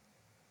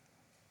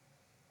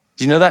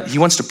 Do you know that? He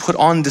wants to put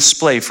on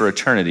display for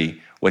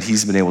eternity what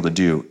he's been able to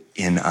do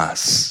in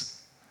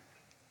us.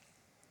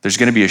 There's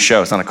going to be a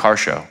show. It's not a car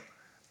show.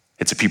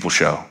 It's a people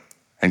show.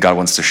 And God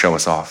wants to show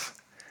us off.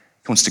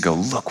 He wants to go,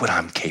 look what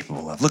I'm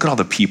capable of. Look at all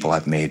the people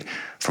I've made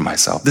for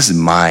myself. This is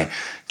my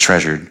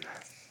treasured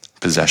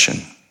possession.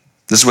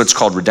 This is what's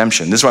called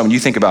redemption. This is why when you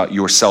think about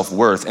your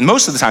self-worth, and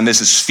most of the time this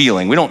is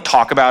feeling. We don't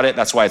talk about it.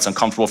 That's why it's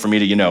uncomfortable for me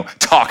to,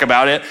 talk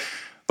about it.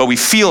 But we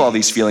feel all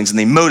these feelings and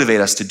they motivate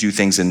us to do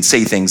things and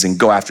say things and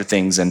go after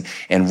things and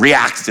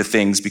react to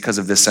things because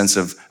of this sense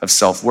of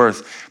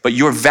self-worth. But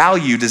your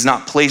value is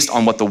not placed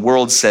on what the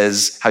world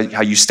says,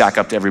 how you stack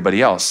up to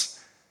everybody else.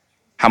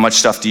 How much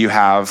stuff do you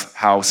have?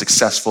 How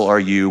successful are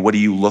you? What do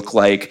you look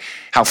like?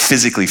 How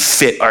physically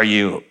fit are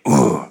you?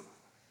 Ooh,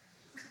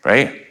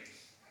 right?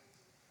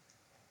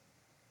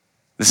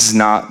 This is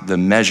not the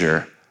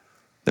measure.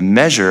 The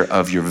measure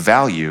of your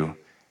value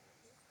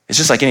is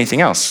just like anything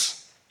else.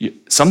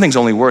 Something's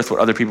only worth what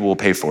other people will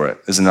pay for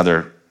it. There's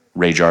another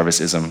Ray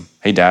Jarvis-ism.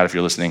 Hey, Dad, if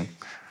you're listening,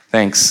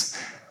 thanks.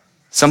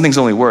 Something's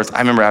only worth, I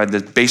remember I had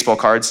the baseball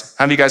cards.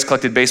 How many of you guys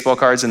collected baseball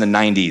cards in the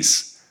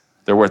 90s?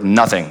 They're worth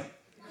nothing,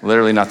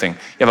 literally nothing.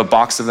 You have a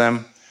box of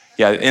them?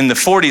 Yeah, in the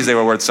 40s, they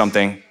were worth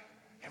something.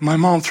 My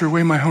mom threw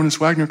away my Honus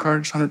Wagner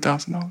cards,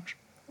 $100,000.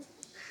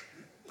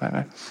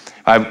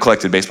 I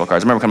collected baseball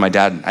cards. I remember when my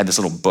dad had this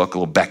little book, a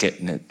little Beckett,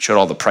 and it showed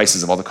all the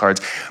prices of all the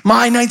cards.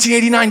 My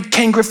 1989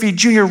 Ken Griffey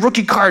Jr.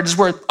 rookie card is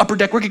worth, Upper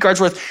Deck rookie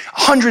card's worth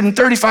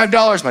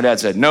 $135. My dad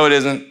said, no, it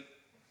isn't.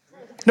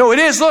 No, it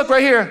is. Look,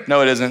 right here.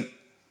 No, it isn't.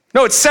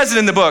 No, it says it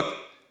in the book.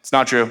 It's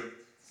not true.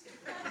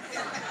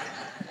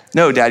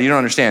 No, Dad, you don't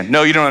understand.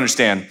 No, you don't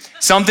understand.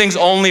 Something's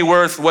only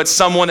worth what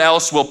someone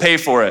else will pay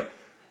for it.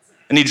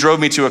 And he drove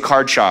me to a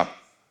card shop.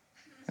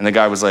 And the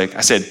guy was like,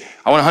 I said,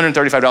 I want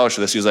 $135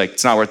 for this. He was like,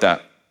 it's not worth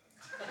that.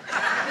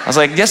 I was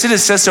like, yes, it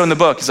says so in the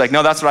book. He's like,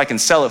 no, that's what I can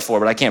sell it for,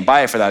 but I can't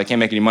buy it for that. I can't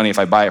make any money if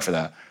I buy it for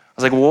that. I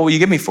was like, well, what will you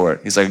give me for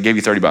it? He's like, I gave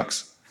you $30.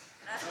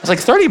 I was like,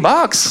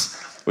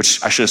 $30?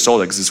 Which I should have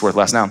sold it because it's worth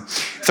less now.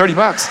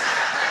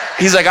 $30.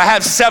 He's like, I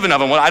have 7 of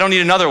them. Well, I don't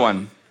need another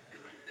one.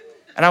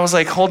 And I was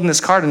like holding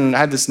this card and I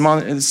had this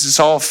is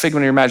all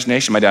figment of your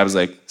imagination. My dad was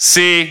like,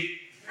 see?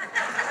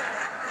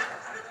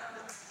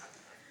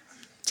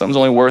 Something's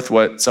only worth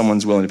what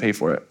someone's willing to pay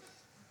for it.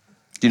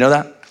 Do you know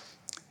that?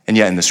 And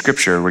yet in the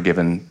scripture, we're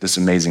given this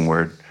amazing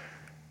word.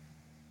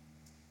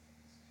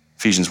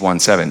 Ephesians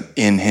 1:7,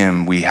 in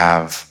him we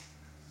have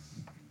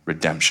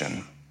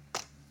redemption.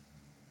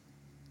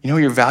 You know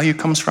where your value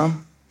comes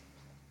from?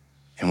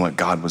 In what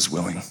God was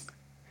willing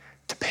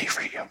to pay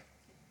for you.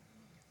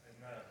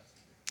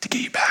 To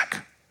get you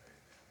back.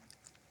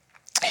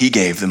 He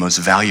gave the most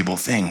valuable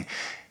thing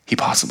he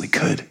possibly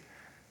could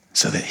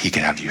so that he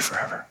could have you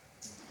forever.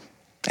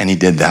 And he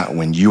did that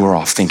when you were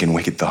off thinking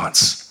wicked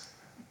thoughts,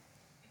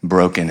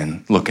 broken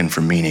and looking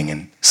for meaning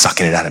and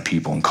sucking it out of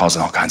people and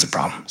causing all kinds of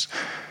problems.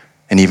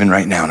 And even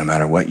right now, no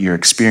matter what you're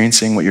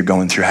experiencing, what you're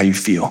going through, how you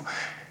feel,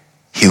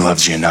 he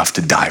loves you enough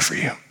to die for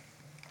you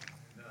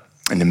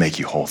and to make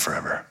you whole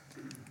forever.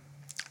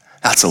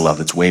 That's a love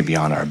that's way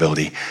beyond our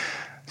ability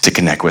to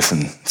connect with,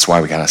 and that's why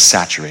we gotta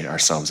saturate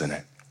ourselves in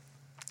it.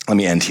 Let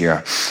me end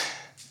here.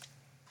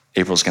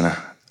 April's gonna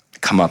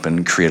come up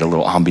and create a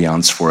little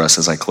ambiance for us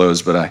as I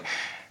close, but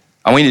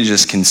I want you to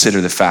just consider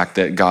the fact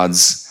that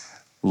God's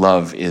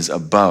love is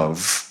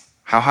above,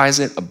 how high is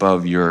it?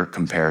 Above your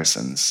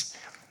comparisons.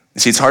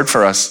 You see, it's hard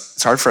for us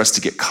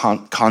to get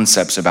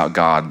concepts about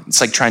God.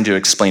 It's like trying to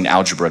explain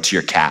algebra to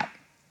your cat,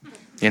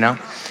 you know?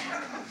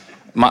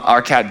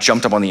 Our cat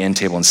jumped up on the end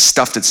table and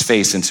stuffed its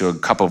face into a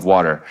cup of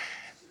water.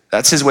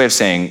 That's his way of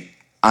saying,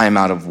 I'm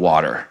out of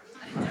water.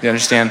 You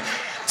understand?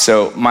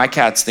 So my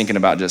cat's thinking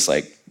about just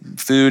like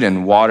food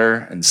and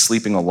water and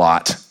sleeping a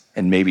lot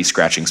and maybe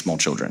scratching small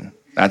children.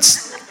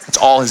 That's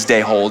all his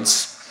day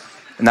holds.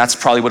 And that's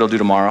probably what he'll do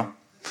tomorrow.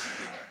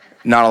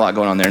 Not a lot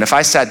going on there. And if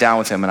I sat down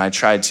with him and I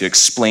tried to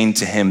explain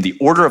to him the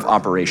order of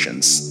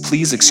operations,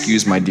 please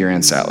excuse my dear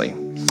Aunt Sally,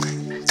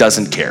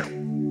 doesn't care.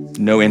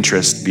 No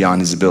interest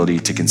beyond his ability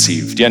to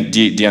conceive. Do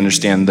you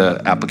understand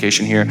the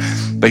application here?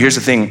 But here's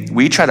the thing.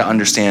 We try to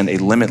understand a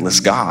limitless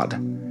God.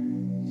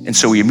 And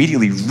so we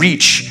immediately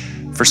reach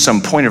for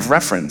some point of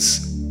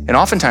reference. And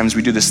oftentimes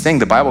we do this thing,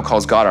 the Bible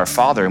calls God our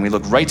Father, and we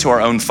look right to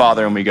our own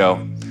Father and we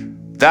go,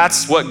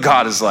 that's what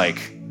God is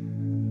like.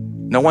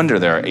 No wonder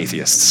there are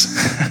atheists.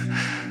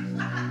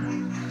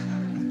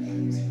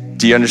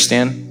 Do you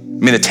understand?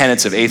 I mean, the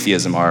tenets of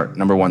atheism are,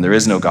 number 1, there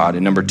is no God,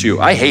 and number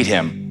 2, I hate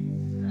him.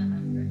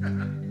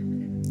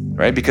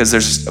 Right? Because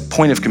there's a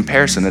point of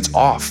comparison that's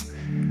off.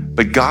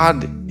 But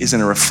God isn't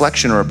a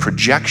reflection or a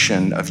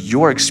projection of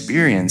your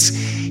experience.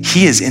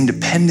 He is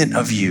independent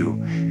of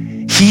you.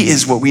 He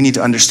is what we need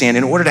to understand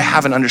in order to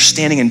have an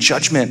understanding and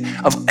judgment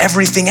of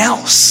everything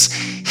else.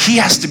 He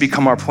has to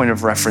become our point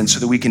of reference so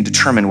that we can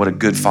determine what a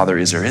good father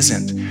is or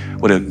isn't,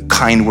 what a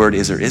kind word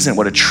is or isn't,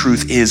 what a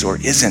truth is or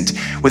isn't.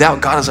 Without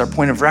God as our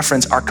point of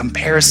reference, our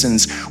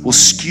comparisons will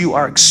skew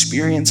our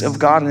experience of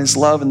God and his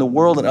love in the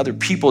world and other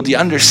people. Do you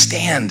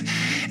understand?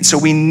 And so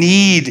we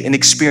need an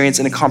experience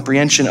and a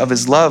comprehension of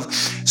his love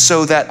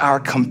so that our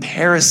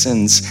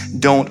comparisons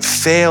don't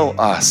fail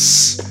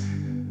us.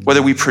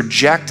 Whether we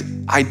project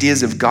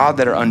ideas of God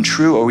that are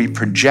untrue or we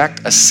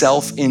project a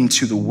self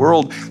into the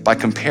world by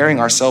comparing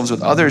ourselves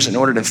with others in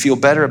order to feel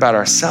better about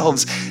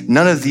ourselves,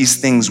 none of these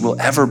things will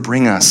ever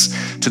bring us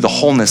to the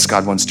wholeness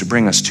God wants to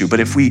bring us to.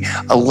 But if we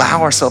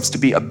allow ourselves to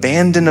be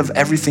abandoned of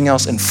everything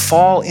else and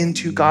fall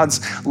into God's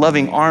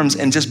loving arms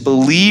and just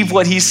believe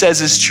what he says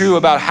is true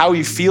about how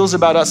he feels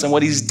about us and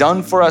what he's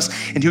done for us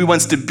and who he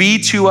wants to be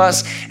to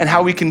us and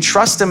how we can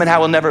trust him and how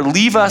he'll never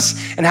leave us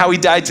and how he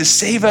died to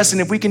save us,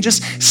 and if we can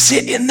just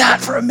sit in that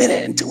for a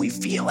minute until we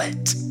feel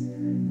it.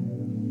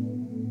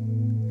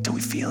 Until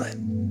we feel it.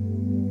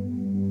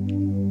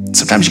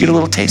 Sometimes you get a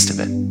little taste of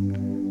it.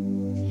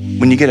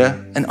 When you get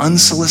an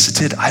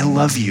unsolicited I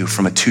love you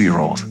from a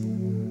 2-year-old.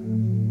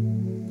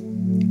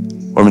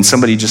 Or when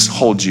somebody just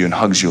holds you and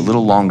hugs you a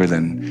little longer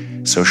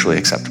than socially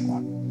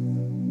acceptable.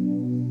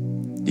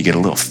 You get a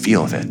little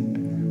feel of it.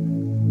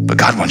 But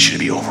God wants you to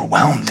be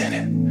overwhelmed in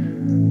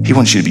it. He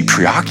wants you to be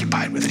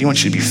preoccupied with it. He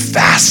wants you to be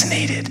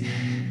fascinated.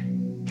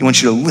 He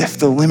wants you to lift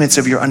the limits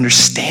of your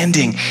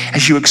understanding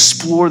as you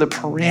explore the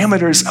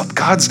parameters of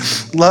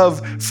God's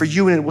love for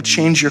you, and it will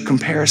change your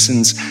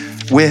comparisons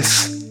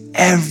with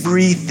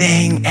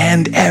everything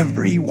and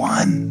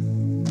everyone.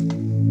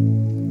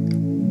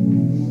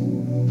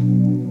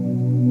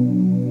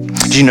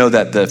 Do you know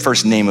that the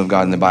first name of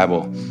God in the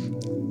Bible,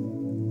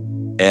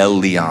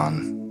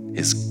 Elyon,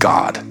 is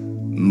God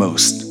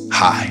Most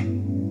High?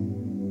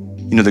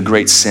 You know, the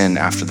great sin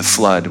after the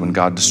flood, when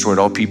God destroyed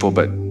all people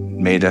but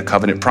made a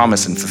covenant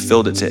promise and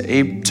fulfilled it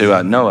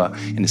to Noah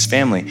and his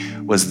family,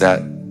 was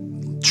that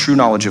true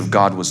knowledge of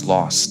God was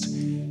lost,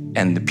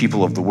 and the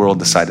people of the world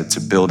decided to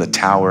build a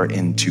tower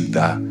into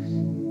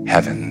the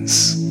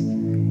heavens.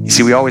 You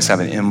see, we always have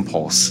an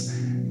impulse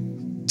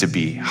to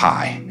be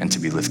high and to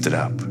be lifted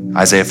up.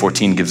 Isaiah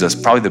 14 gives us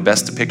probably the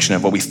best depiction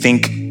of what we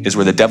think is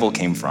where the devil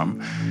came from.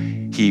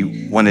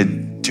 He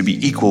wanted to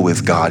be equal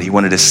with God. He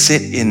wanted to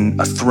sit in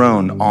a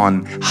throne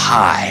on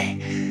high.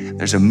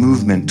 There's a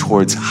movement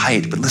towards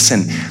height. But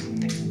listen,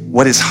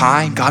 what is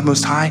high, God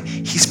Most High?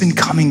 He's been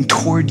coming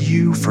toward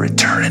you for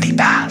eternity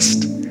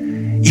past.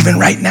 Even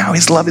right now,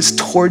 his love is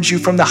towards you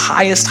from the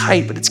highest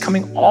height, but it's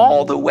coming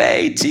all the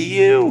way to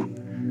you.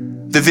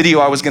 The video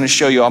I was going to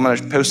show you, I'm going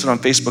to post it on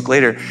Facebook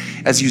later.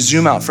 As you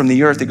zoom out from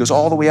the earth, it goes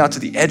all the way out to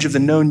the edge of the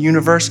known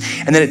universe,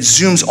 and then it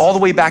zooms all the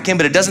way back in,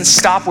 but it doesn't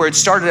stop where it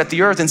started at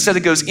the earth. Instead,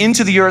 it goes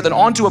into the earth and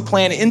onto a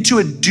plant, into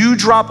a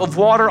dewdrop of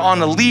water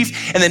on a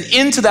leaf, and then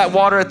into that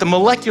water at the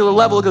molecular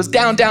level. It goes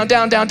down, down,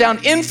 down, down, down,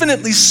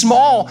 infinitely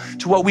small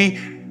to what we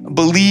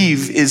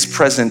believe is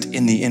present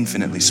in the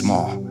infinitely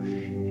small.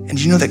 And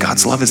you know that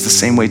God's love is the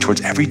same way towards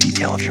every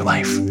detail of your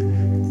life.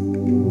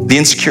 The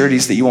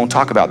insecurities that you won't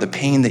talk about, the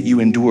pain that you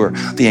endure,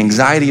 the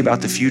anxiety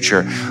about the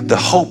future, the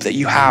hope that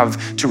you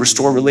have to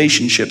restore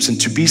relationships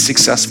and to be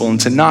successful and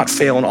to not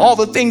fail, and all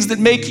the things that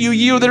make you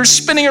you that are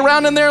spinning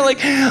around in there like,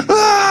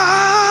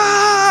 ah!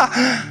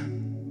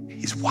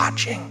 He's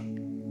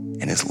watching,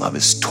 and his love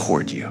is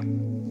toward you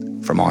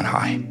from on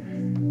high.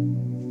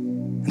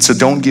 And so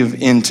don't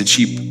give in to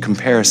cheap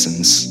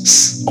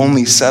comparisons.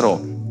 Only settle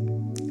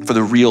for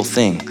the real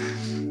thing.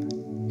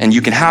 And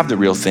you can have the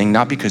real thing,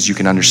 not because you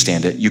can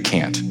understand it. You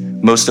can't.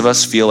 Most of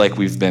us feel like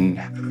we've been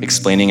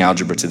explaining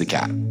algebra to the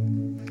cat.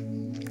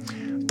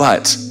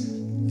 But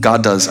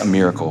God does a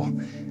miracle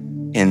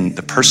in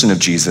the person of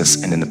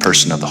Jesus and in the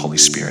person of the Holy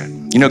Spirit.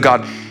 You know,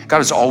 God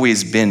has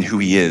always been who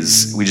he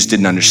is. We just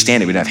didn't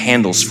understand it. We didn't have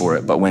handles for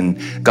it. But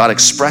when God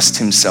expressed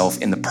himself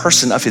in the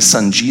person of his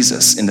son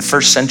Jesus in the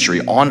first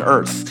century on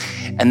earth,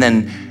 and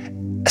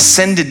then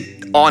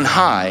ascended on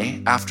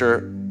high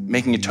after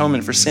making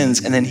atonement for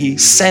sins, and then he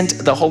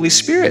sent the Holy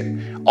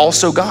Spirit,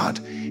 also God.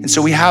 And so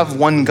we have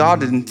one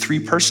God in three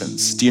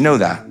persons. Do you know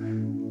that?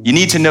 You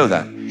need to know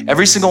that.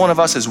 Every single one of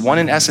us is one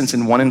in essence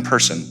and one in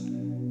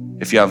person.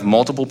 If you have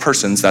multiple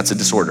persons, that's a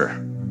disorder.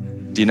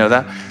 Do you know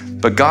that?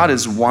 But God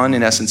is one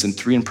in essence and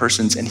three in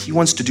persons, and he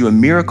wants to do a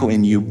miracle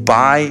in you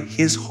by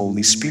his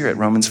Holy Spirit.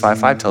 Romans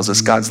 5:5 tells us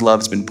God's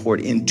love has been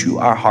poured into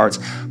our hearts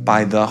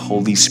by the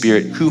Holy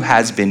Spirit who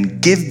has been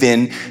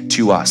given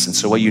to us. And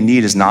so what you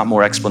need is not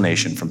more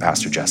explanation from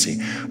Pastor Jesse.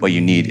 What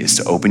you need is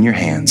to open your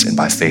hands and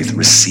by faith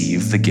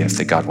receive the gift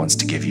that God wants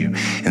to give you.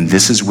 And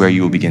this is where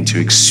you will begin to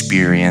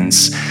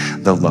experience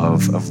the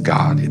love of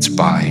God. It's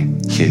by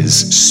his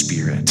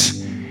Spirit.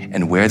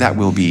 And where that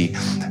will be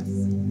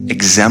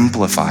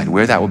exemplified,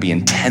 where that will be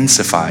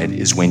intensified,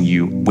 is when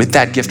you, with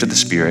that gift of the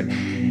Spirit,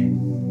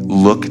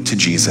 look to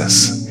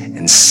Jesus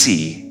and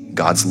see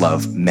God's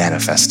love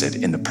manifested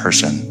in the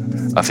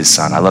person of his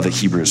son. I love that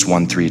Hebrews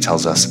 1:3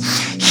 tells us,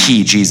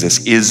 he,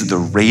 Jesus, is the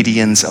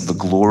radiance of the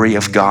glory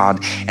of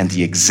God and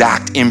the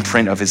exact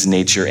imprint of his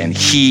nature, and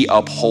he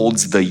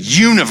upholds the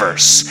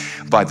universe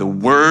by the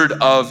word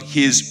of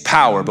his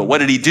power. But what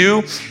did he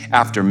do?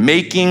 After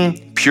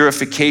making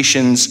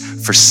purifications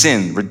for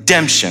sin,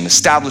 redemption,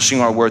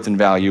 establishing our worth and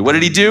value, what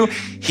did he do?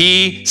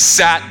 He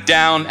sat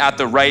down at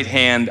the right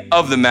hand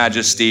of the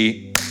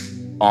Majesty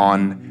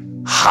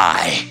on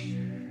high.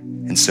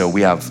 And so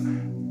we have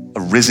a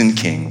risen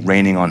King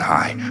reigning on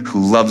high, who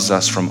loves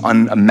us from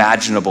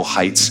unimaginable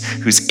heights,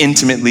 who's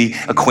intimately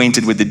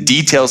acquainted with the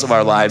details of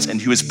our lives,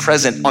 and who is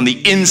present on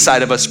the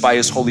inside of us by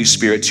his Holy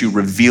Spirit to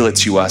reveal it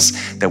to us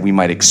that we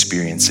might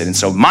experience it. And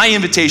so my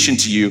invitation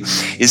to you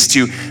is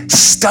to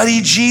study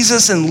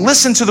Jesus and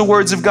listen to the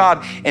words of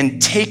God and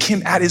take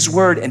him at his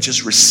word and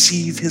just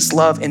receive his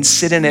love and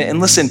sit in it. And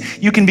listen,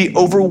 you can be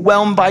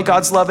overwhelmed by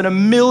God's love in a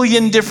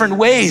million different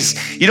ways.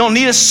 You don't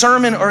need a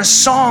sermon or a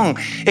song.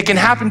 It can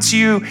happen to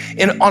you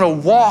on a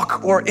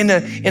walk or in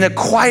a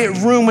quiet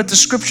room with the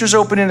scriptures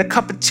open and a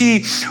cup of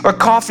tea or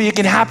coffee. It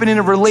can happen in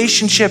a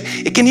relationship.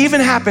 It can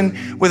even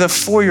happen with a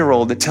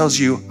 4-year-old that tells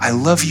you, I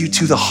love you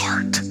to the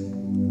heart.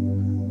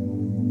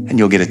 And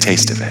you'll get a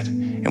taste of it.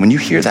 And when you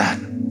hear that,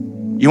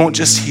 you won't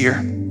just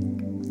hear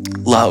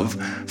love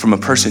from a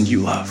person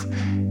you love.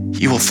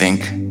 You will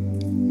think,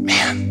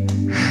 man,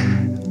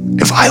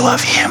 if I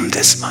love him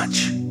this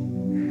much,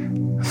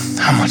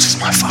 how much does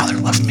my Father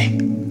love me?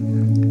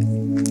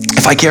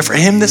 If I care for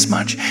him this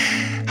much,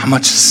 how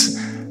much does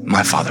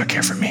my Father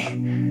care for me?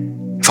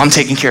 If I'm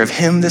taking care of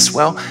him this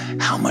well,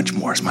 how much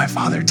more is my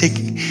Father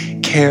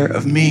taking care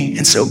of me?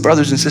 And so,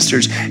 brothers and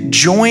sisters,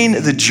 join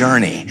the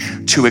journey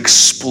to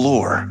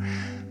explore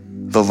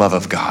the love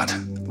of God.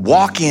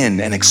 Walk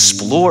in and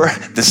explore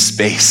the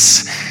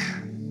space.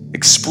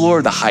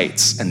 Explore the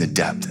heights and the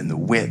depth and the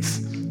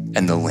width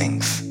and the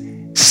length.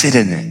 Sit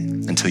in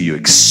it until you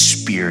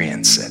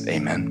experience it.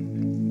 Amen.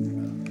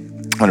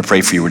 I want to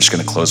pray for you. We're just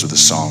going to close with a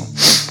song.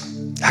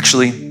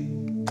 Actually,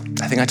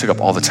 I think I took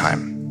up all the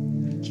time.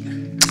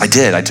 I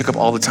did. I took up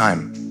all the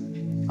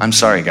time. I'm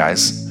sorry,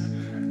 guys.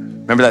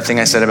 Remember that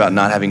thing I said about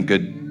not having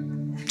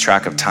good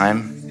track of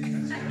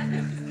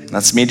time?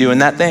 That's me doing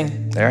that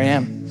thing. There I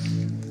am.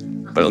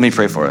 But let me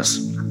pray for us.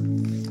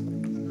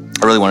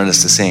 I really wanted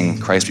us to sing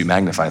Christ Be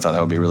Magnified. I thought that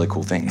would be a really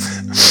cool thing.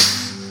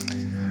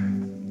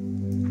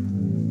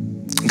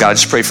 God, I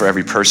just pray for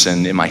every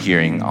person in my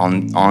hearing,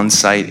 on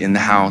site in the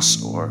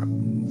house, or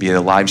via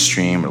the live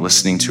stream, or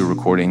listening to a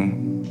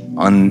recording,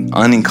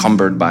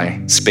 unencumbered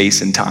by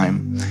space and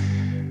time.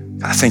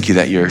 God, I thank you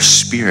that your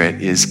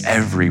Spirit is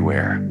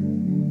everywhere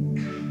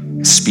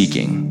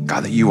speaking.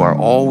 God, that you are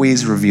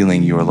always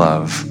revealing your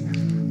love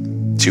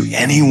to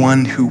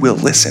anyone who will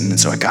listen. And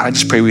so, God, I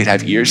just pray we'd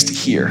have ears to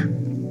hear.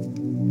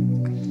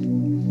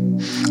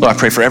 Lord, I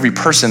pray for every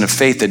person of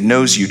faith that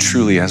knows you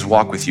truly has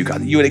walked with you,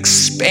 God, that you would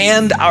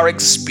expand our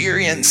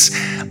experience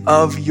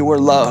of your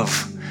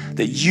love,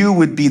 that you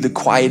would be the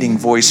quieting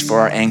voice for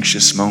our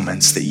anxious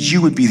moments, that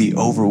you would be the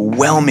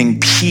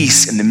overwhelming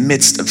peace in the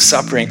midst of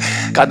suffering.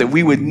 God, that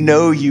we would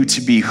know you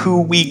to be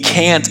who we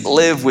can't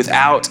live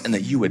without, and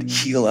that you would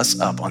heal us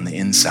up on the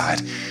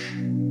inside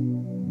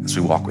as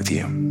we walk with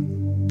you.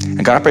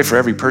 And God, I pray for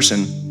every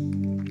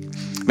person,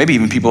 maybe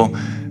even people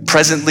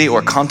presently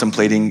or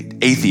contemplating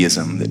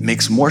atheism, that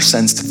makes more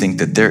sense to think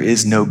that there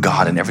is no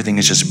God and everything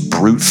is just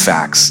brute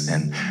facts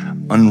and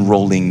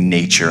unrolling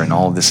nature, and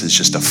all of this is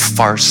just a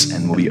farce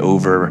and will be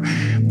over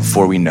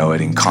before we know it,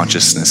 and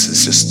consciousness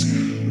is just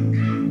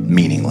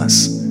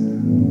meaningless.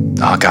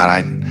 Oh God,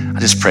 I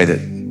just pray that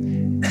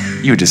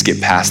you would just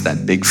get past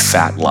that big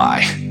fat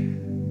lie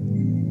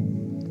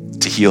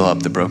to heal up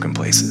the broken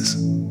places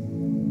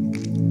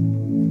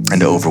and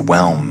to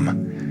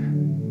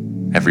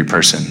overwhelm every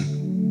person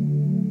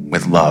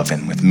with love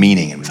and with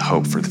meaning and with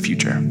hope for the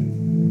future.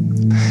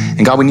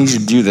 And God, we need you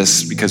to do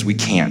this because we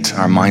can't.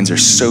 Our minds are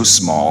so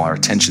small, our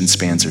attention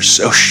spans are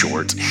so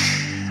short,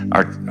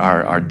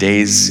 our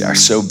days are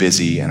so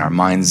busy, and our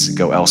minds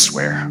go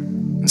elsewhere.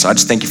 And so I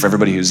just thank you for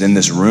everybody who's in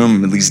this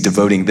room, at least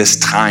devoting this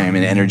time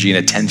and energy and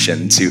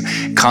attention to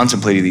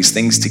contemplating these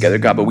things together,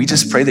 God. But we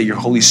just pray that your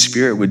Holy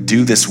Spirit would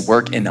do this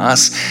work in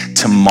us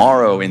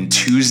tomorrow and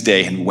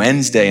Tuesday and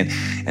Wednesday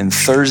and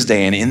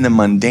Thursday, and in the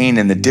mundane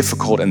and the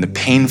difficult and the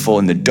painful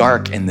and the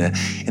dark and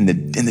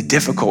the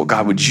difficult.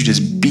 God, would you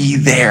just be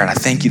there? And I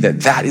thank you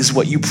that that is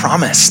what you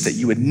promised, that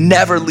you would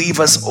never leave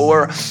us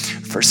or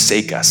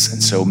forsake us.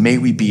 And so may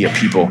we be a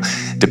people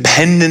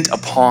dependent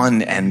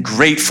upon and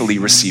gratefully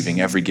receiving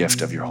every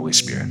gift of your Holy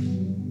Spirit.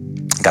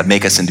 God,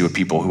 make us into a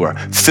people who are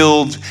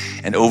filled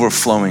and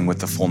overflowing with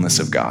the fullness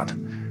of God,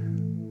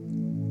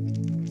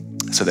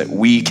 so that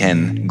we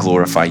can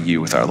glorify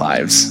you with our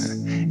lives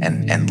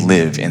and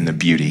live in the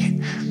beauty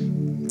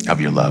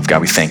of your love.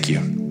 God, we thank you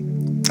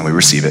and we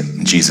receive it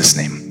in Jesus'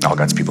 name. All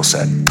God's people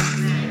said,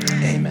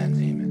 amen.